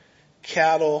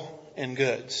 cattle, and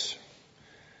goods.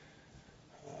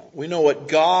 We know what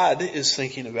God is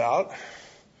thinking about,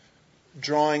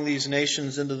 drawing these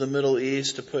nations into the Middle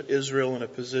East to put Israel in a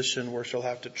position where she'll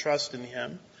have to trust in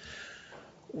him.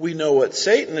 We know what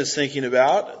Satan is thinking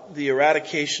about, the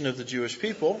eradication of the Jewish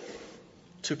people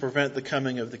to prevent the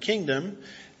coming of the kingdom.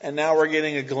 And now we're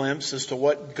getting a glimpse as to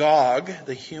what Gog,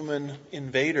 the human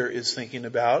invader, is thinking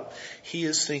about. He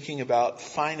is thinking about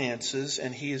finances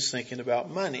and he is thinking about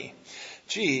money.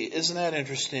 Gee, isn't that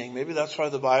interesting? Maybe that's why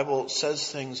the Bible says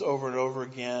things over and over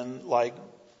again like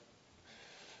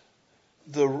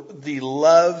the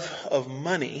love of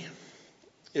money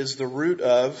is the root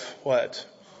of what?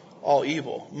 All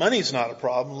evil. Money's not a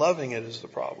problem. Loving it is the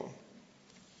problem.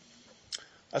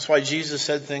 That's why Jesus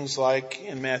said things like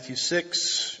in Matthew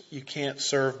 6, you can't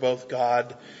serve both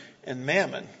God and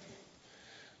mammon.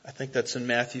 I think that's in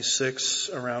Matthew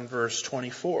 6 around verse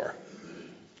 24.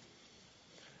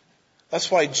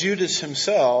 That's why Judas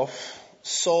himself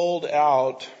sold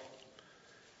out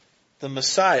the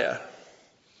Messiah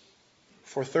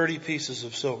for 30 pieces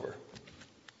of silver.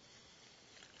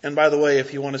 And by the way,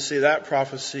 if you want to see that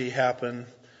prophecy happen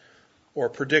or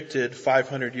predicted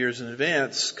 500 years in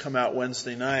advance, come out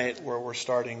Wednesday night where we're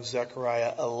starting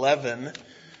Zechariah 11,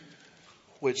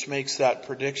 which makes that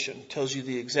prediction. Tells you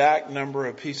the exact number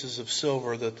of pieces of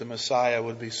silver that the Messiah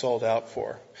would be sold out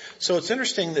for. So it's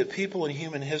interesting that people in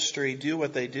human history do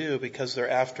what they do because they're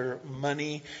after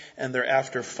money and they're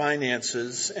after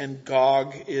finances, and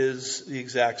Gog is the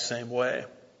exact same way.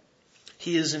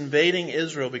 He is invading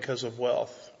Israel because of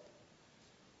wealth.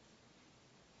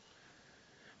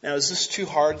 Now, is this too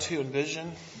hard to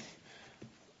envision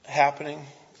happening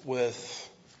with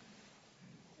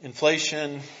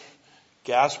inflation,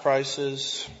 gas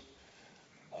prices,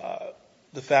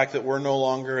 the fact that we're no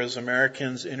longer, as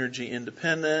Americans, energy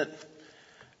independent.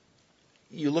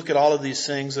 You look at all of these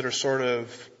things that are sort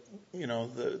of,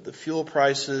 the fuel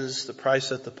prices, the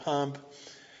price at the pump.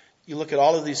 You look at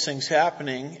all of these things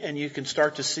happening, and you can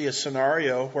start to see a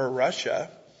scenario where Russia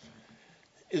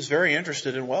is very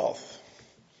interested in wealth.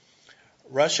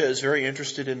 Russia is very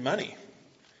interested in money.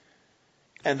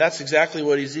 And that's exactly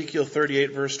what Ezekiel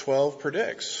 38 verse 12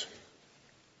 predicts.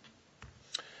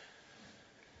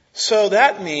 So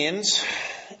that means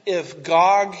if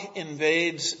Gog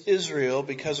invades Israel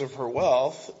because of her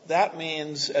wealth, that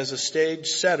means as a stage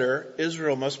setter,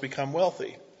 Israel must become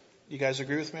wealthy. You guys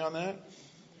agree with me on that?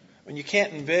 I mean, you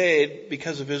can't invade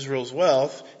because of Israel's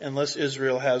wealth unless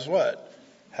Israel has what?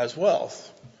 Has wealth.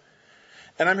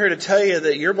 And I'm here to tell you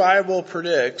that your Bible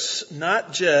predicts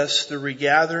not just the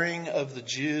regathering of the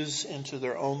Jews into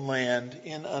their own land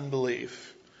in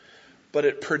unbelief, but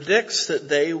it predicts that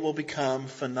they will become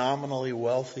phenomenally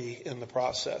wealthy in the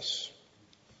process.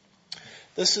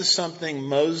 This is something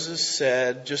Moses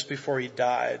said just before he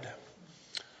died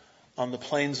on the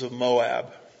plains of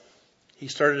Moab. He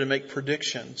started to make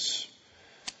predictions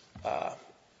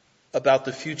about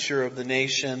the future of the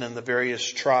nation and the various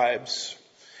tribes.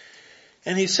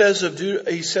 And he says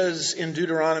in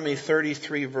Deuteronomy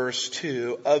 33 verse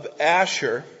 2, of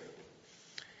Asher,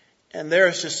 and there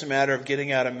it's just a matter of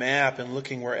getting out a map and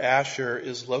looking where Asher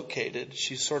is located.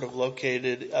 She's sort of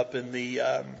located up in the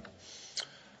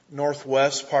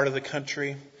northwest part of the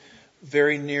country,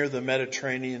 very near the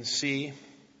Mediterranean Sea,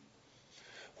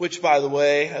 which, by the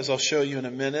way, as I'll show you in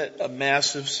a minute, a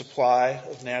massive supply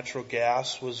of natural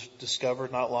gas was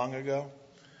discovered not long ago.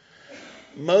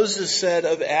 Moses said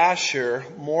of Asher,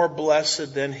 more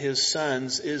blessed than his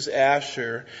sons is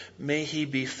Asher. May he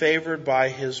be favored by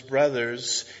his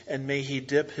brothers, and may he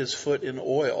dip his foot in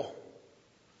oil.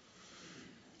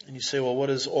 And you say, well, what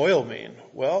does oil mean?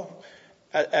 Well,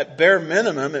 at bare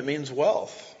minimum, it means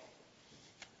wealth.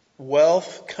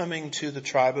 Wealth coming to the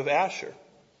tribe of Asher.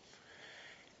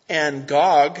 And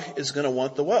Gog is going to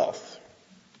want the wealth.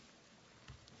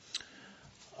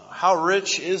 How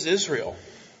rich is Israel?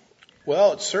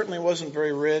 Well, it certainly wasn't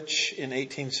very rich in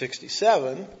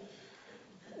 1867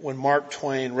 when Mark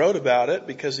Twain wrote about it,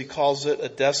 because he calls it a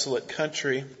desolate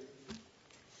country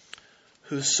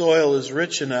whose soil is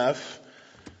rich enough,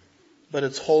 but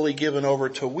it's wholly given over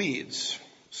to weeds.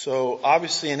 So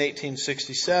obviously in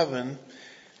 1867,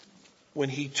 when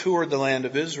he toured the land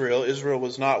of Israel, Israel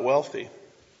was not wealthy.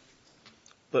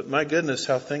 But my goodness,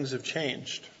 how things have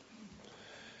changed.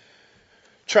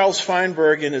 Charles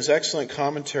Feinberg, in his excellent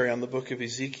commentary on the book of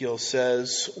Ezekiel,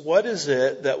 says, what is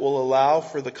it that will allow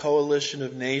for the coalition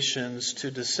of nations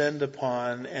to descend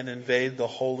upon and invade the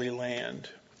Holy Land?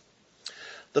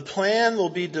 The plan will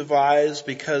be devised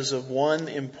because of one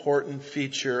important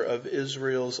feature of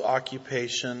Israel's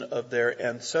occupation of their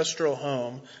ancestral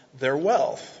home, their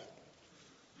wealth.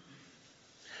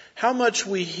 How much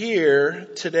we hear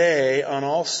today on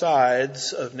all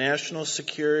sides of national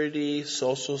security,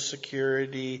 social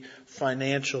security,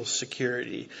 financial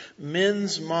security.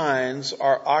 Men's minds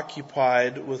are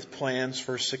occupied with plans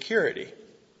for security.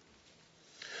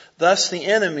 Thus, the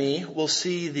enemy will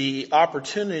see the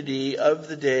opportunity of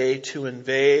the day to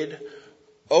invade,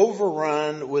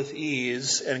 overrun with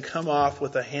ease, and come off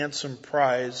with a handsome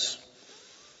prize.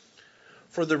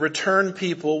 For the returned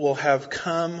people will have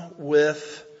come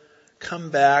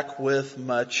back with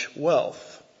much wealth.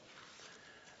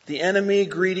 The enemy,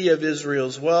 greedy of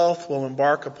Israel's wealth, will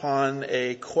embark upon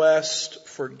a quest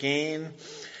for gain.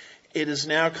 It is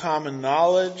now common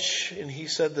knowledge, and he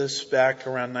said this back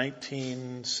around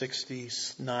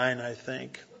 1969, I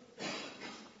think.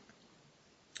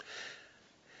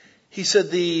 He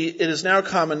said it is now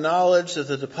common knowledge that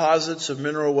the deposits of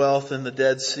mineral wealth in the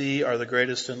Dead Sea are the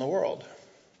greatest in the world.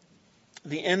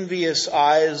 The envious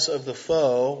eyes of the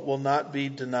foe will not be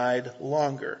denied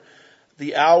longer.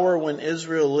 The hour when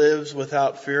Israel lives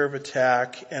without fear of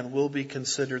attack and will be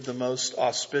considered the most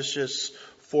auspicious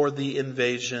for the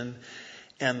invasion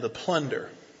and the plunder.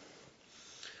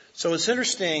 So it's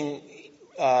interesting,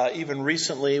 even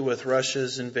recently with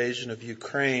Russia's invasion of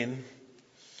Ukraine,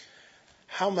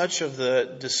 how much of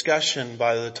the discussion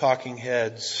by the talking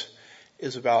heads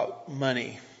is about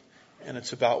money and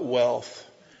it's about wealth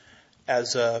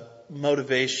as a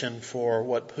motivation for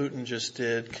what Putin just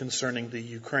did concerning the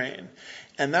Ukraine.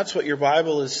 And that's what your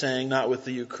Bible is saying, not with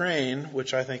the Ukraine,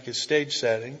 which I think is stage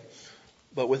setting,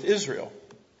 but with Israel.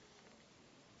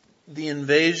 The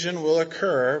invasion will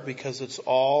occur because it's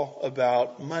all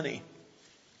about money.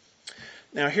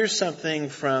 Now here's something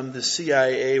from the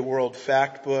CIA World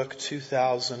Factbook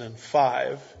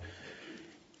 2005.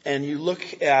 And you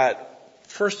look at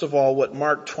First of all, what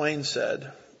Mark Twain said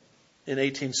in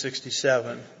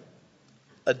 1867,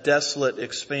 a desolate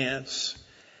expanse.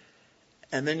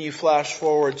 And then you flash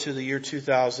forward to the year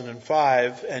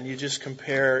 2005 and you just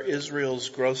compare Israel's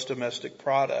gross domestic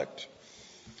product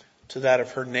to that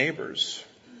of her neighbors.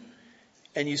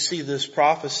 And you see this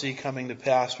prophecy coming to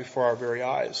pass before our very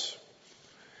eyes.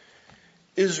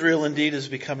 Israel indeed is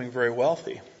becoming very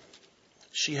wealthy.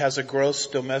 She has a gross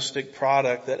domestic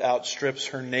product that outstrips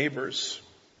her neighbors.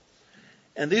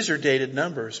 And these are dated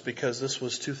numbers because this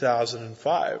was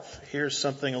 2005. Here's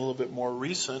something a little bit more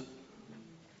recent.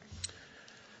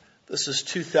 This is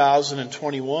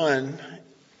 2021,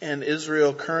 and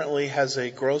Israel currently has a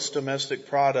gross domestic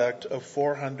product of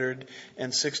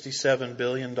 $467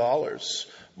 billion.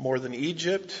 More than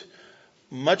Egypt,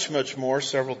 much, much more,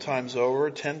 several times over,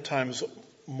 10 times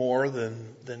more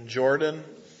than Jordan,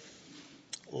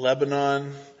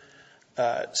 Lebanon,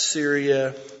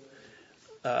 Syria,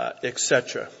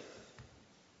 etc.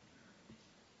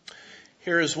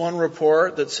 Here is one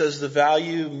report that says the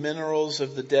value minerals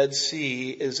of the Dead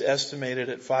Sea is estimated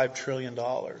at $5 trillion.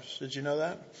 Did you know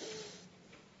that?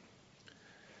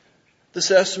 This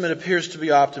estimate appears to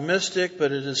be optimistic,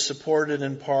 but it is supported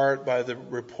in part by the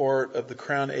report of the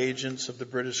Crown Agents of the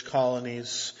British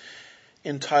colonies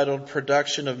entitled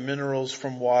Production of Minerals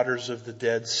from Waters of the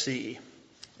Dead Sea.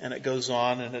 And it goes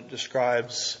on and it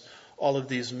describes all of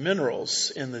these minerals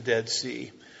in the Dead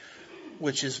Sea,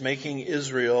 which is making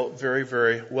Israel very,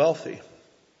 very wealthy.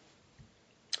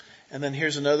 And then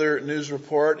here's another news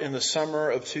report in the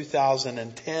summer of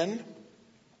 2010.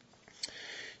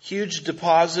 Huge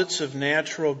deposits of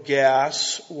natural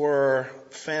gas were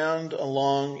found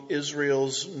along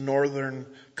Israel's northern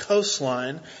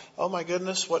coastline. Oh my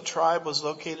goodness, what tribe was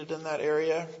located in that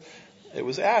area? It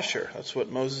was Asher. That's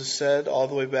what Moses said all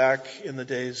the way back in the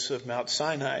days of Mount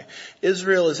Sinai.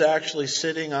 Israel is actually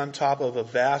sitting on top of a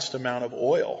vast amount of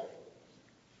oil.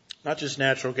 Not just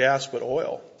natural gas, but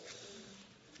oil.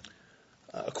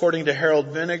 According to Harold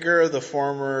Vinegar, the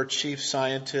former chief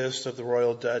scientist of the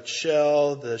Royal Dutch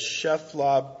Shell, the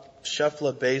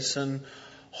Shefla Basin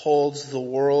holds the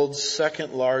world's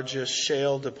second largest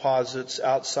shale deposits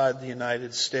outside the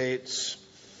United States,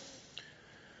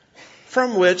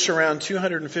 from which around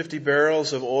 250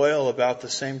 barrels of oil, about the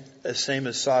same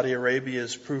as Saudi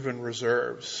Arabia's proven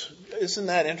reserves. Isn't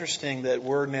that interesting that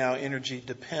we're now energy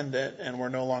dependent and we're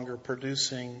no longer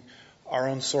producing our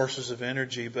own sources of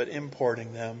energy but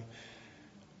importing them?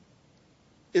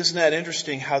 Isn't that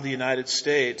interesting how the United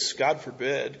States, God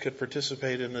forbid, could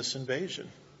participate in this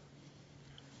invasion?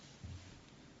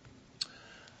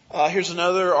 Here's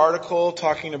another article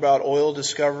talking about oil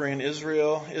discovery in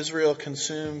Israel. Israel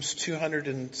consumes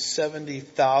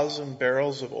 270,000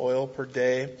 barrels of oil per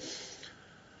day.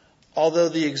 Although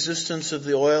the existence of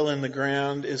the oil in the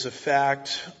ground is a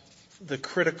fact, the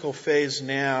critical phase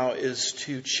now is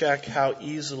to check how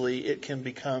easily it can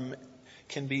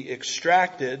be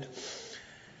extracted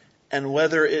and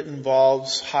whether it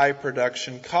involves high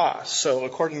production costs. So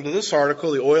according to this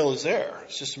article, the oil is there.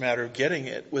 It's just a matter of getting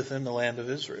it within the land of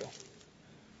Israel.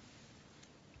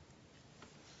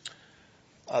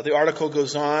 The article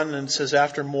goes on and says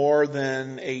after more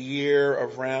than a year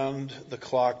of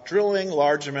round-the-clock drilling,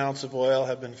 large amounts of oil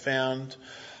have been found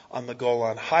on the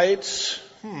Golan Heights.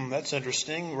 That's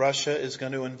interesting. Russia is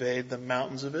going to invade the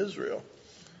mountains of Israel.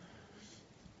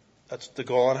 That's the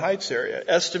Golan Heights area.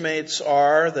 Estimates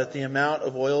are that the amount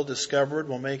of oil discovered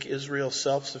will make Israel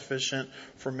self-sufficient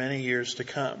for many years to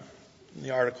come. And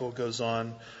the article goes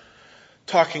on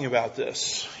talking about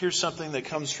this. Here's something that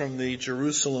comes from the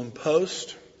Jerusalem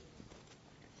Post.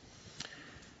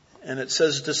 And it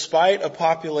says, despite a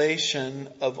population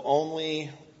of only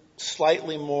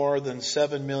slightly more than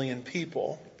 7 million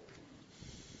people,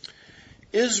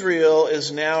 Israel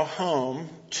is now home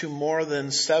to more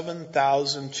than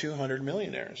 7,200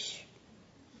 millionaires.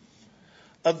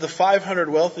 Of the 500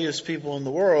 wealthiest people in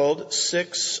the world,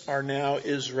 6 are now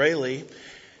Israeli.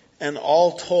 And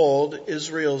all told,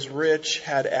 Israel's rich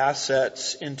had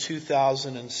assets in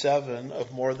 2007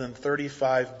 of more than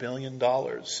 $35 billion.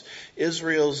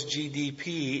 Israel's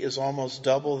GDP is almost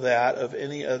double that of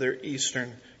any other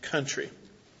Eastern country.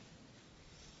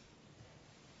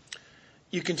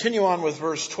 You continue on with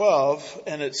verse 12,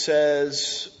 and it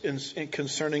says, in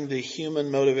concerning the human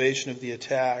motivation of the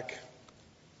attack,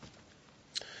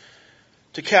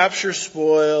 to capture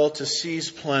spoil, to seize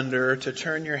plunder, to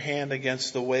turn your hand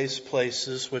against the waste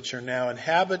places which are now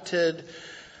inhabited,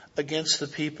 against the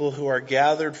people who are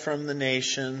gathered from the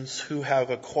nations, who have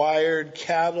acquired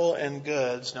cattle and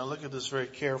goods. Now look at this very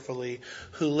carefully,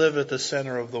 who live at the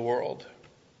center of the world.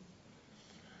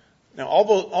 Now,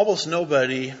 almost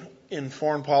nobody in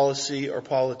foreign policy or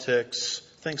politics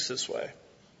thinks this way.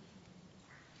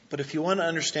 But if you want to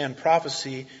understand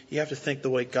prophecy, you have to think the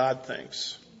way God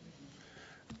thinks.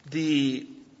 The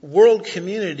world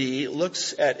community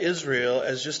looks at Israel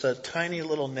as just a tiny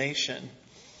little nation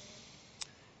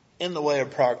in the way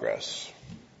of progress.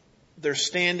 They're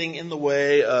standing in the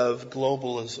way of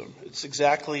globalism. It's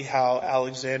exactly how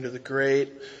Alexander the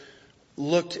Great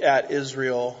looked at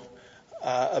Israel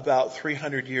about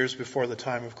 300 years before the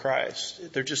time of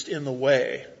Christ. They're just in the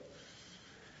way.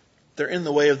 They're in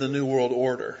the way of the New World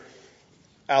Order.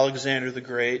 Alexander the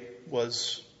Great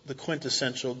was the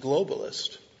quintessential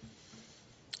globalist.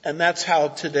 And that's how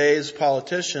today's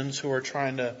politicians who are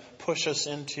trying to push us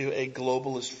into a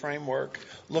globalist framework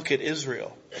look at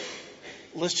Israel.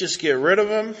 Let's just get rid of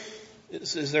them,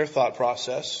 is their thought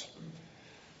process.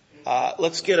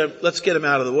 Let's get them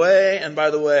out of the way. And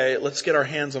by the way, let's get our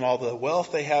hands on all the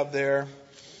wealth they have there.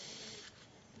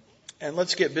 And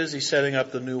let's get busy setting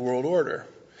up the New World Order.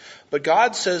 But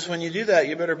God says when you do that,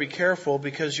 you better be careful,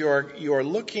 because you are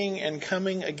looking and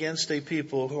coming against a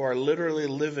people who are literally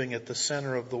living at the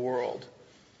center of the world.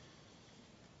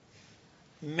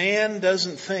 Man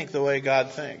doesn't think the way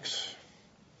God thinks.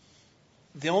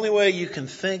 The only way you can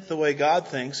think the way God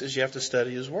thinks is you have to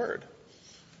study His Word.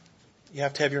 You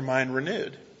have to have your mind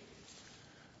renewed.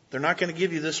 They're not going to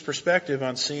give you this perspective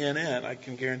on CNN. I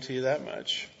can guarantee you that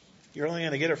much. You're only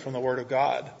going to get it from the Word of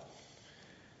God.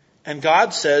 And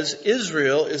God says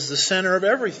Israel is the center of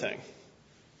everything.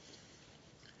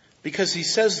 Because He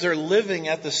says they're living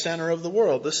at the center of the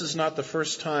world. This is not the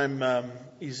first time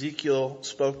Ezekiel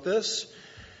spoke this.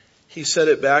 He said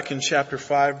it back in chapter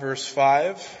 5, verse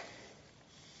 5.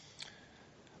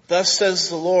 Thus says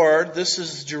the Lord, this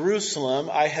is Jerusalem.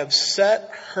 I have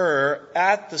set her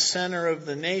at the center of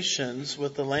the nations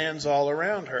with the lands all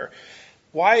around her.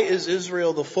 Why is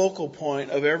Israel the focal point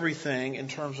of everything in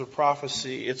terms of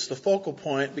prophecy? It's the focal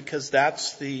point because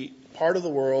that's the part of the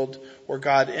world where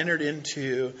God entered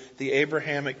into the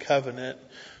Abrahamic covenant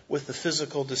with the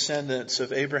physical descendants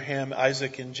of Abraham,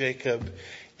 Isaac, and Jacob,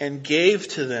 and gave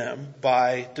to them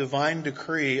by divine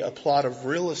decree a plot of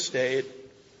real estate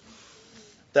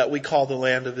that we call the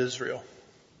land of Israel.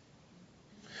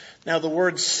 Now the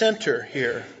word center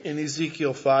here in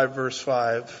Ezekiel 5 verse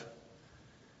 5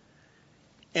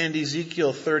 and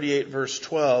Ezekiel 38 verse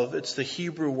 12, it's the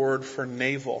Hebrew word for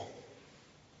navel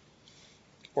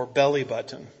or belly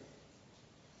button.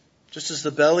 Just as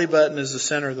the belly button is the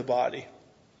center of the body.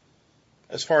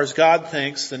 As far as God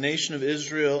thinks, the nation of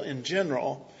Israel in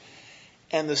general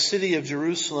and the city of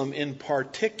Jerusalem in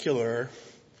particular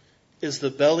is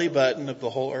the belly button of the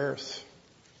whole earth.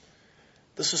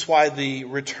 This is why the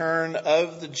return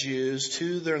of the Jews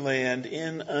to their land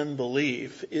in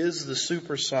unbelief is the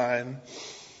super sign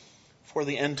for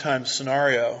the end time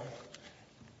scenario.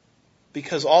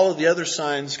 Because all of the other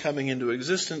signs coming into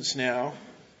existence now,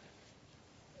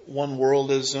 one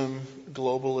worldism,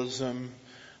 globalism,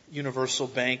 universal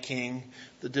banking,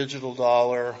 the digital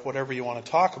dollar, whatever you want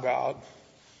to talk about,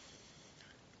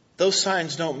 those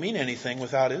signs don't mean anything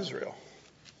without Israel.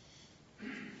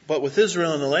 But with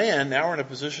Israel in the land, now we're in a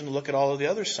position to look at all of the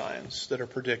other signs that are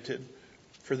predicted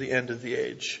for the end of the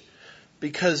age.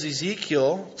 Because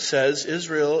Ezekiel says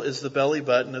Israel is the belly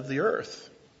button of the earth.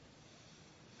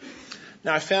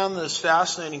 Now I found this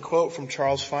fascinating quote from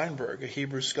Charles Feinberg, a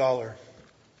Hebrew scholar.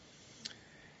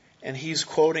 And he's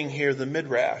quoting here the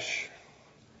Midrash,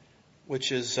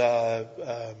 which is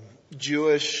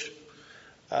Jewish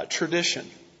tradition.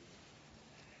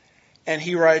 And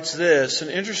he writes this, an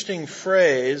interesting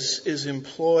phrase is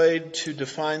employed to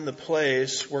define the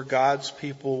place where God's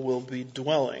people will be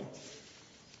dwelling.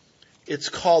 It's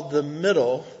called the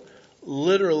middle,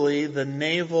 literally the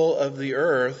navel of the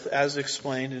earth, as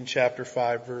explained in chapter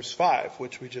 5, verse 5,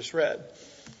 which we just read.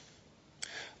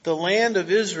 The land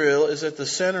of Israel is at the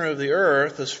center of the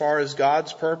earth as far as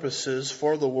God's purposes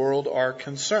for the world are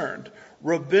concerned.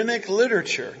 Rabbinic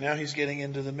literature, now he's getting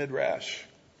into the Midrash.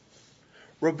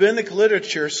 Rabbinic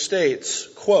literature states,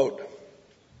 quote,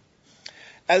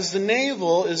 as the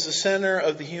navel is the center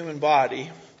of the human body,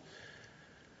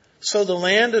 so the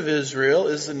land of Israel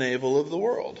is the navel of the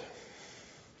world.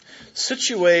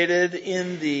 Situated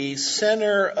in the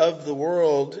center of the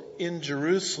world in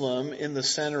Jerusalem, in the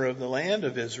center of the land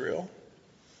of Israel,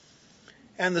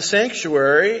 and the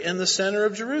sanctuary in the center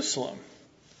of Jerusalem,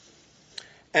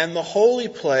 and the holy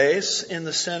place in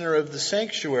the center of the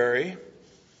sanctuary,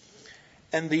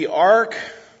 and the ark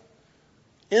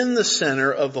in the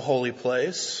center of the holy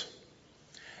place,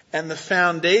 and the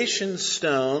foundation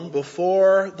stone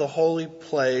before the holy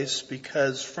place,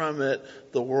 because from it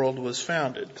the world was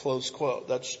founded. Close quote.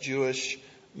 That's Jewish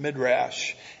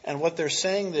midrash. And what they're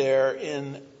saying there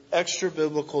in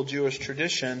extra-biblical Jewish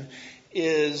tradition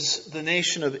is the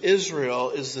nation of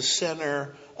Israel is the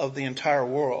center of the entire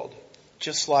world,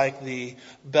 just like the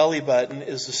belly button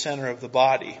is the center of the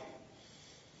body.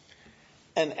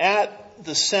 And at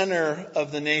the center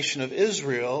of the nation of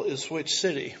Israel is which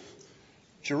city?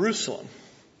 Jerusalem.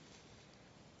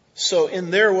 So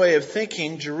in their way of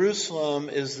thinking, Jerusalem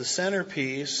is the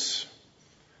centerpiece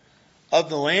of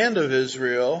the land of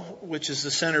Israel, which is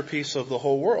the centerpiece of the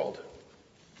whole world.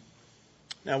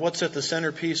 Now, what's at the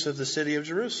centerpiece of the city of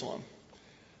Jerusalem?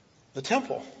 The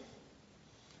temple.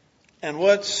 And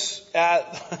what's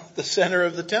at the center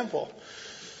of the temple?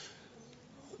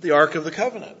 The Ark of the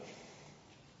Covenant.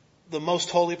 The most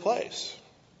holy place.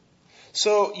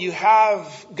 So you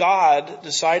have God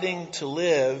deciding to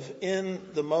live in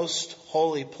the most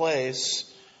holy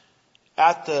place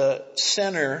at the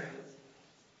center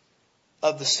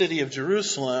of the city of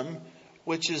Jerusalem,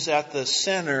 which is at the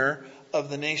center of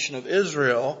the nation of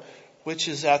Israel, which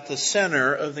is at the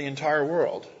center of the entire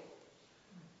world.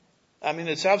 I mean,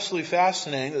 it's absolutely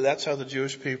fascinating that that's how the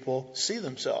Jewish people see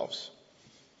themselves.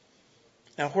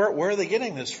 Now, where are they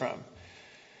getting this from?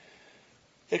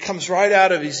 It comes right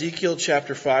out of Ezekiel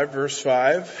chapter 5, verse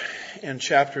 5, and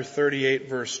chapter 38,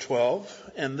 verse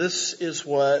 12. And this is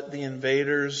what the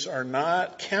invaders are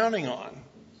not counting on.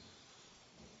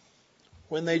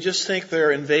 When they just think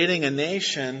they're invading a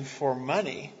nation for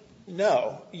money,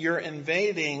 no, you're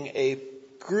invading a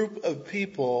group of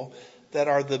people that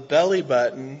are the belly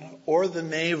button or the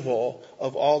navel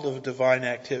of all of divine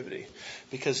activity.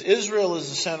 Because Israel is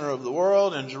the center of the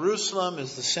world and Jerusalem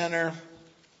is the center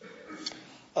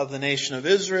of the nation of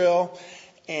Israel,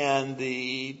 and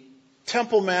the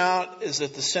Temple Mount is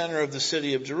at the center of the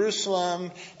city of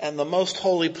Jerusalem, and the most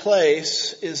holy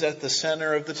place is at the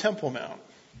center of the Temple Mount.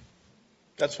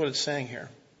 That's what it's saying here.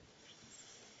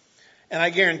 And I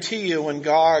guarantee you, when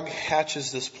Gog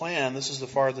hatches this plan, this is the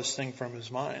farthest thing from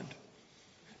his mind.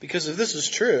 Because if this is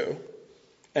true,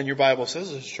 and your Bible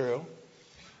says it's true,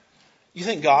 you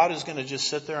think God is going to just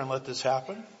sit there and let this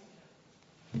happen?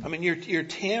 I mean, you're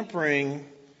tampering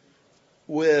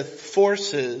with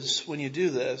forces when you do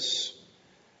this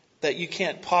that you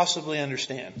can't possibly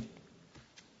understand.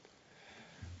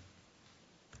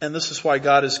 And this is why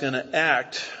God is going to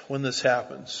act when this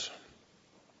happens.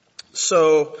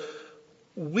 So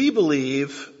we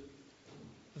believe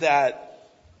that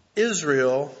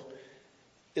Israel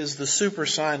is the super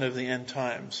sign of the end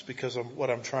times because of what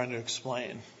I'm trying to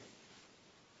explain.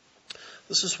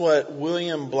 This is what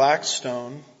William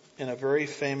Blackstone, in a very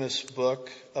famous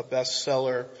book, a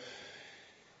bestseller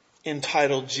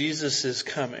entitled Jesus is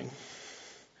Coming.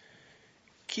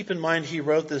 Keep in mind he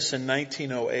wrote this in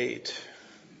 1908.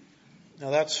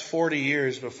 Now that's 40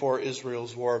 years before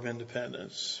Israel's War of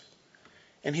Independence.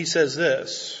 And he says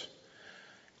this: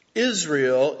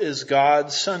 Israel is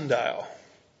God's sundial.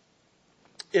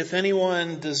 If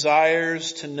anyone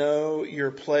desires to know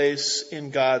your place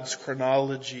in God's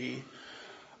chronology,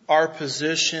 our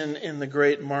position in the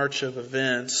great march of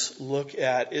events, look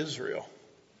at Israel.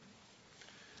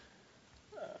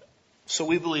 So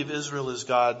we believe Israel is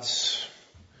God's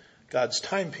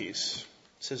timepiece.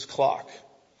 It's his clock.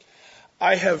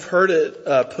 I have heard it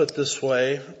put this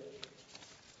way,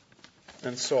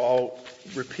 and so I'll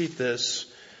repeat this.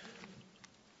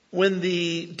 When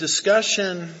the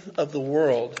discussion of the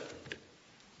world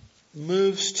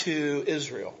moves to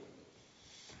Israel,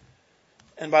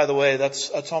 and by the way,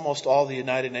 that's almost all the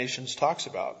United Nations talks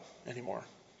about anymore.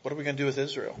 What are we going to do with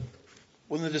Israel?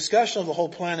 When the discussion of the whole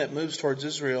planet moves towards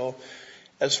Israel,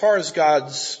 as far as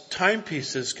God's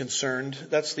timepiece is concerned,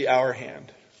 that's the hour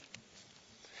hand.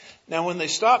 Now, when they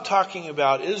stop talking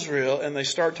about Israel and they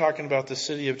start talking about the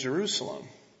city of Jerusalem,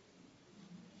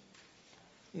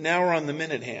 now we're on the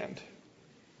minute hand.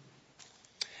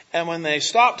 And when they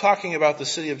stop talking about the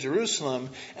city of Jerusalem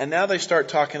and now they start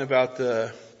talking about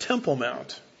the Temple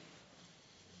Mount,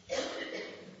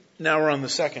 now we're on the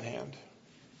second hand.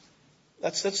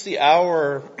 That's the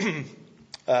hour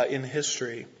in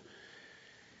history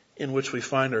in which we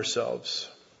find ourselves.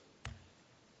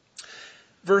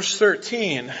 Verse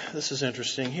 13, this is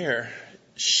interesting here.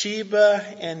 Sheba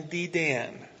and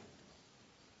Dedan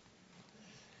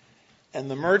and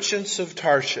the merchants of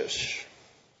Tarshish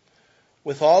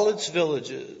with all its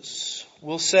villages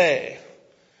will say.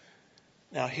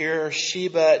 Now here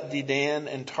Sheba, Dedan,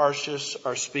 and Tarshish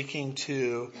are speaking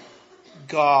to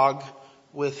Gog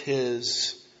with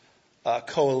his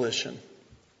coalition.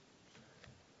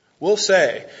 will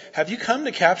say, have you come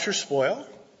to capture spoil?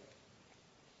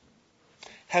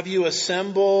 Have you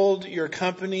assembled your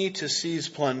company to seize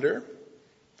plunder,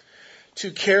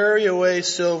 to carry away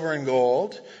silver and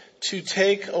gold, to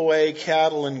take away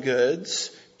cattle and goods,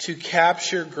 to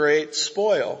capture great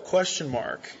spoil? Question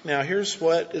mark. Now here's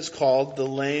what is called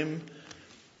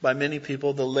by many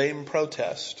people, the lame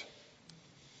protest.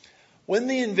 When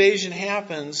the invasion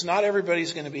happens, not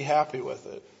everybody's going to be happy with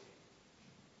it.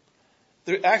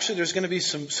 There's going to be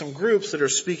some groups that are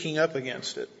speaking up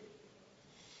against it.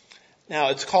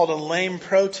 Now, it's called a lame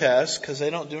protest because they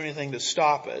don't do anything to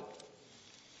stop it.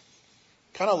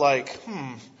 Kind of like,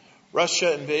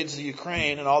 Russia invades the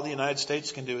Ukraine and all the United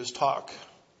States can do is talk.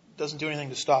 Doesn't do anything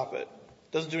to stop it.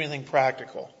 Doesn't do anything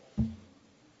practical.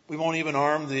 We won't even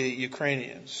arm the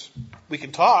Ukrainians. We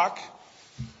can talk.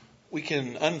 We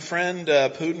can unfriend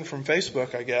Putin from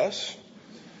Facebook, I guess.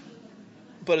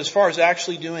 But as far as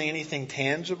actually doing anything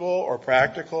tangible or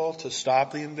practical to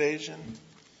stop the invasion,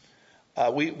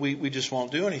 we just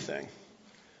won't do anything.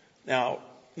 Now,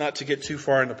 not to get too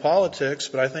far into politics,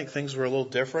 but I think things were a little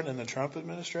different in the Trump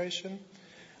administration.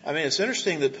 I mean, it's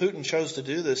interesting that Putin chose to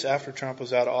do this after Trump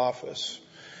was out of office.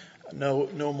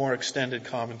 No more extended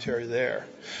commentary there.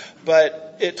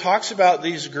 But it talks about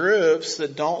these groups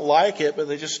that don't like it, but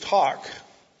they just talk.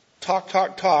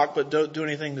 Talk, but don't do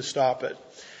anything to stop it.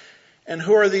 And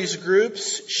who are these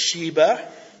groups? Sheba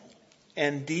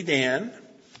and Dedan.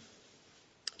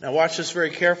 Now watch this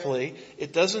very carefully.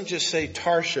 It doesn't just say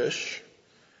Tarshish.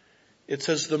 It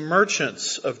says the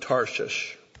merchants of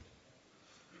Tarshish.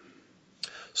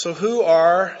 So who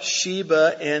are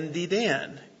Sheba and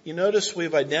Dedan? You notice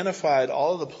we've identified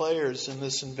all of the players in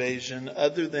this invasion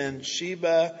other than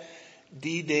Sheba,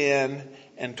 Dedan,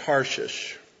 and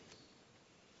Tarshish.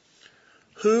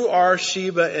 Who are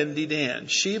Sheba and Dedan?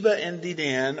 Sheba and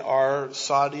Dedan are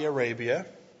Saudi Arabia.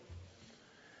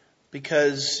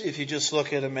 Because if you just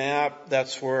look at a map,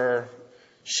 that's where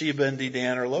Sheba and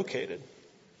Dedan are located.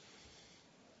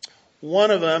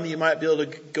 One of them, you might be able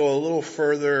to go a little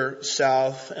further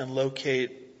south and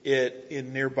locate it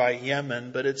in nearby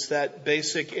Yemen, but it's that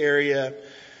basic area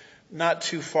not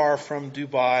too far from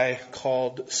Dubai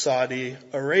called Saudi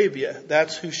Arabia.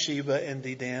 That's who Sheba and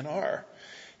Dedan are.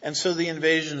 And so the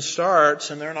invasion starts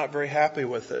and they're not very happy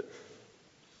with it.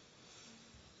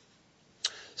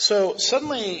 So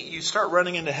suddenly you start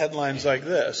running into headlines like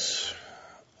this.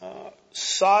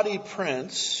 Saudi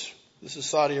prince, this is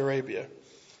Saudi Arabia,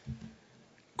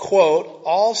 quote,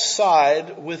 all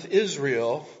side with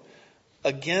Israel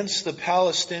against the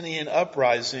Palestinian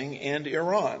uprising and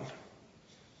Iran.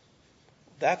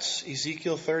 That's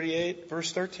Ezekiel 38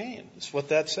 verse 13. That's what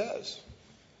that says.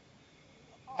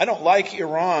 I don't like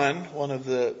Iran, one of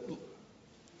the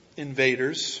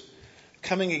invaders,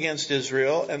 coming against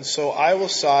Israel, and so I will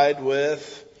side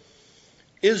with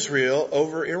Israel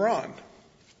over Iran.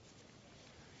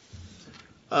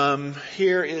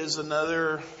 Here is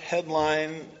another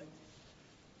headline.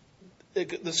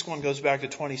 This one goes back to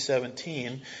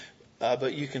 2017,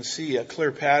 but you can see a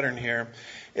clear pattern here.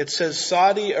 It says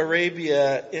Saudi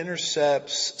Arabia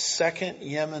intercepts second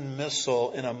Yemen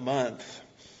missile in a month.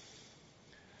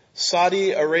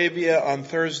 Saudi Arabia on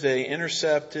Thursday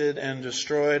intercepted and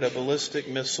destroyed a ballistic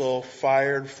missile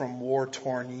fired from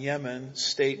war-torn Yemen,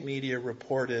 state media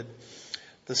reported.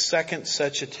 The second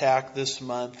such attack this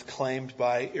month claimed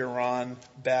by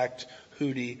Iran-backed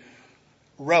Houthi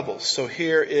rebels. So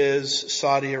here is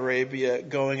Saudi Arabia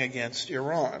going against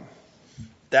Iran.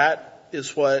 That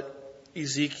is what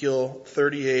Ezekiel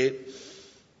 38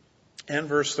 and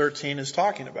verse 13 is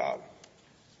talking about.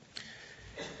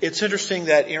 It's interesting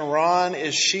that Iran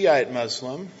is Shiite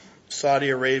Muslim. Saudi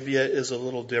Arabia is a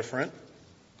little different.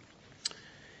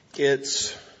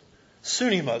 It's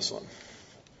Sunni Muslim.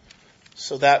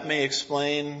 So that may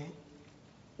explain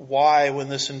why when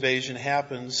this invasion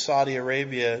happens, Saudi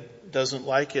Arabia doesn't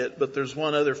like it. But there's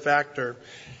one other factor,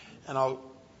 and I'll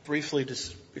briefly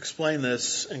just explain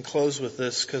this and close with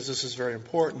this because this is very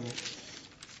important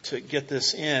to get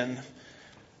this in.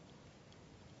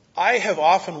 I have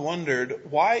often wondered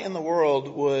why in the world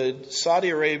would Saudi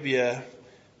Arabia,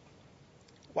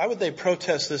 why would they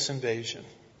protest this invasion?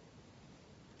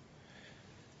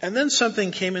 And then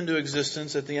something came into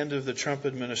existence at the end of the Trump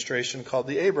administration called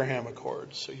the Abraham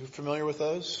Accords. Are you familiar with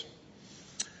those?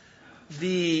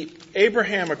 The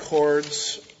Abraham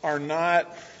Accords are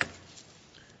not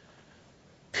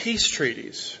peace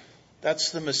treaties.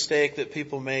 That's the mistake that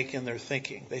people make in their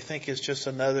thinking. They think it's just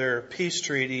another peace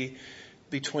treaty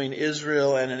between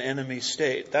Israel and an enemy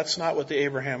state. That's not what the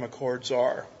Abraham Accords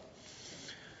are.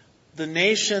 The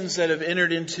nations that have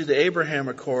entered into the Abraham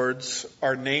Accords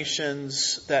are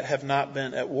nations that have not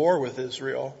been at war with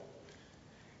Israel,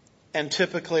 and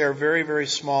typically are very, very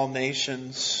small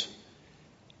nations,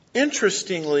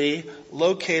 interestingly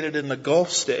located in the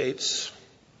Gulf states,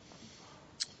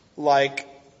 like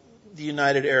the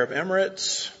United Arab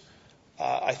Emirates,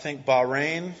 I think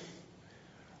Bahrain,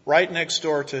 right next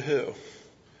door to who?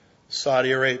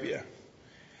 Saudi Arabia.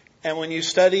 And when you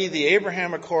study the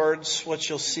Abraham Accords, what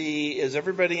you'll see is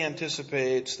everybody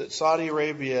anticipates that Saudi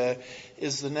Arabia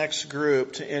is the next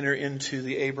group to enter into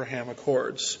the Abraham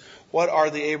Accords. What are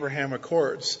the Abraham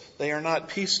Accords? They are not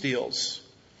peace deals.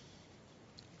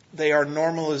 They are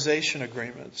normalization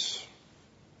agreements,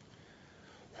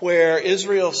 where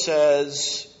Israel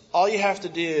says, all you have to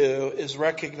do is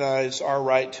recognize our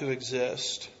right to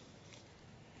exist.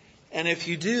 And if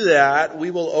you do that,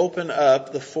 we will open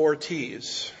up the 4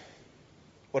 T's.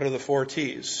 What are the 4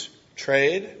 T's?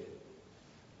 Trade,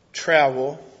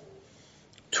 travel,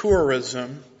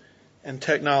 tourism, and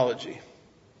technology,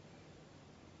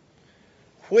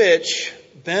 which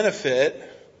benefit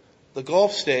the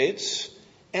Gulf states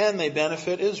and they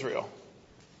benefit Israel.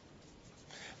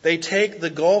 They take the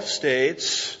Gulf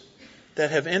states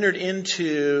that have entered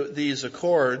into these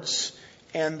accords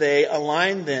and they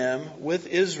align them with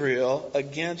Israel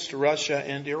against Russia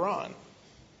and Iran.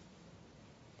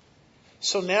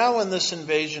 So now when this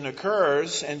invasion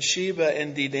occurs and Sheba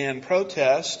and Dedan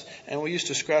protest, and we used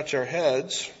to scratch our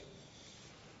heads.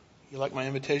 You like my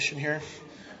imitation here?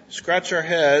 Scratch our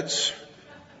heads.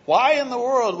 Why in the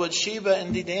world would Sheba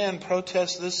and Dedan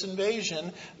protest this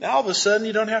invasion? Now all of a sudden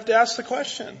you don't have to ask the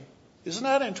question. Isn't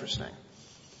that interesting?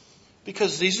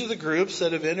 Because these are the groups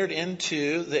that have entered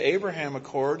into the Abraham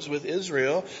Accords with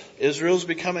Israel. Israel's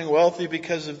becoming wealthy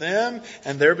because of them,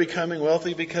 and they're becoming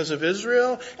wealthy because of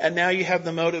Israel. And now you have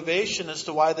the motivation as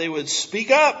to why they would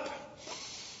speak up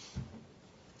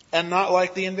and not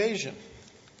like the invasion.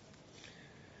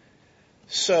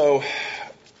 So,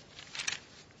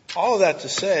 all of that to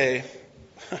say,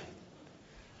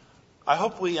 I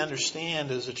hope we understand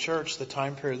as a church the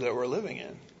time period that we're living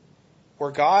in,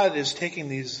 where God is taking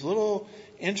these little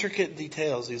intricate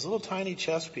details, these little tiny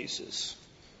chess pieces,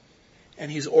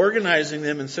 and He's organizing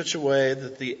them in such a way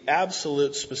that the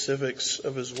absolute specifics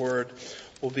of His Word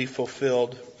will be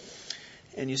fulfilled.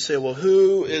 And you say, well,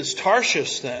 who is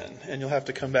Tarshish then? And you'll have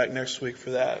to come back next week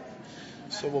for that.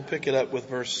 So we'll pick it up with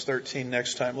verse 13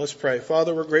 next time. Let's pray.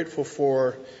 Father, we're grateful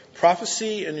for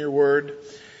prophecy and your Word.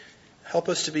 Help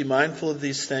us to be mindful of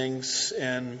these things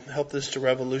and help this to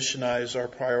revolutionize our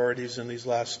priorities in these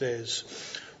last days.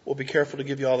 We'll be careful to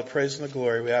give you all the praise and the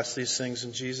glory. We ask these things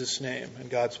in Jesus' name. And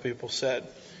God's people said,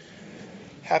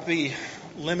 happy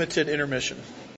limited intermission.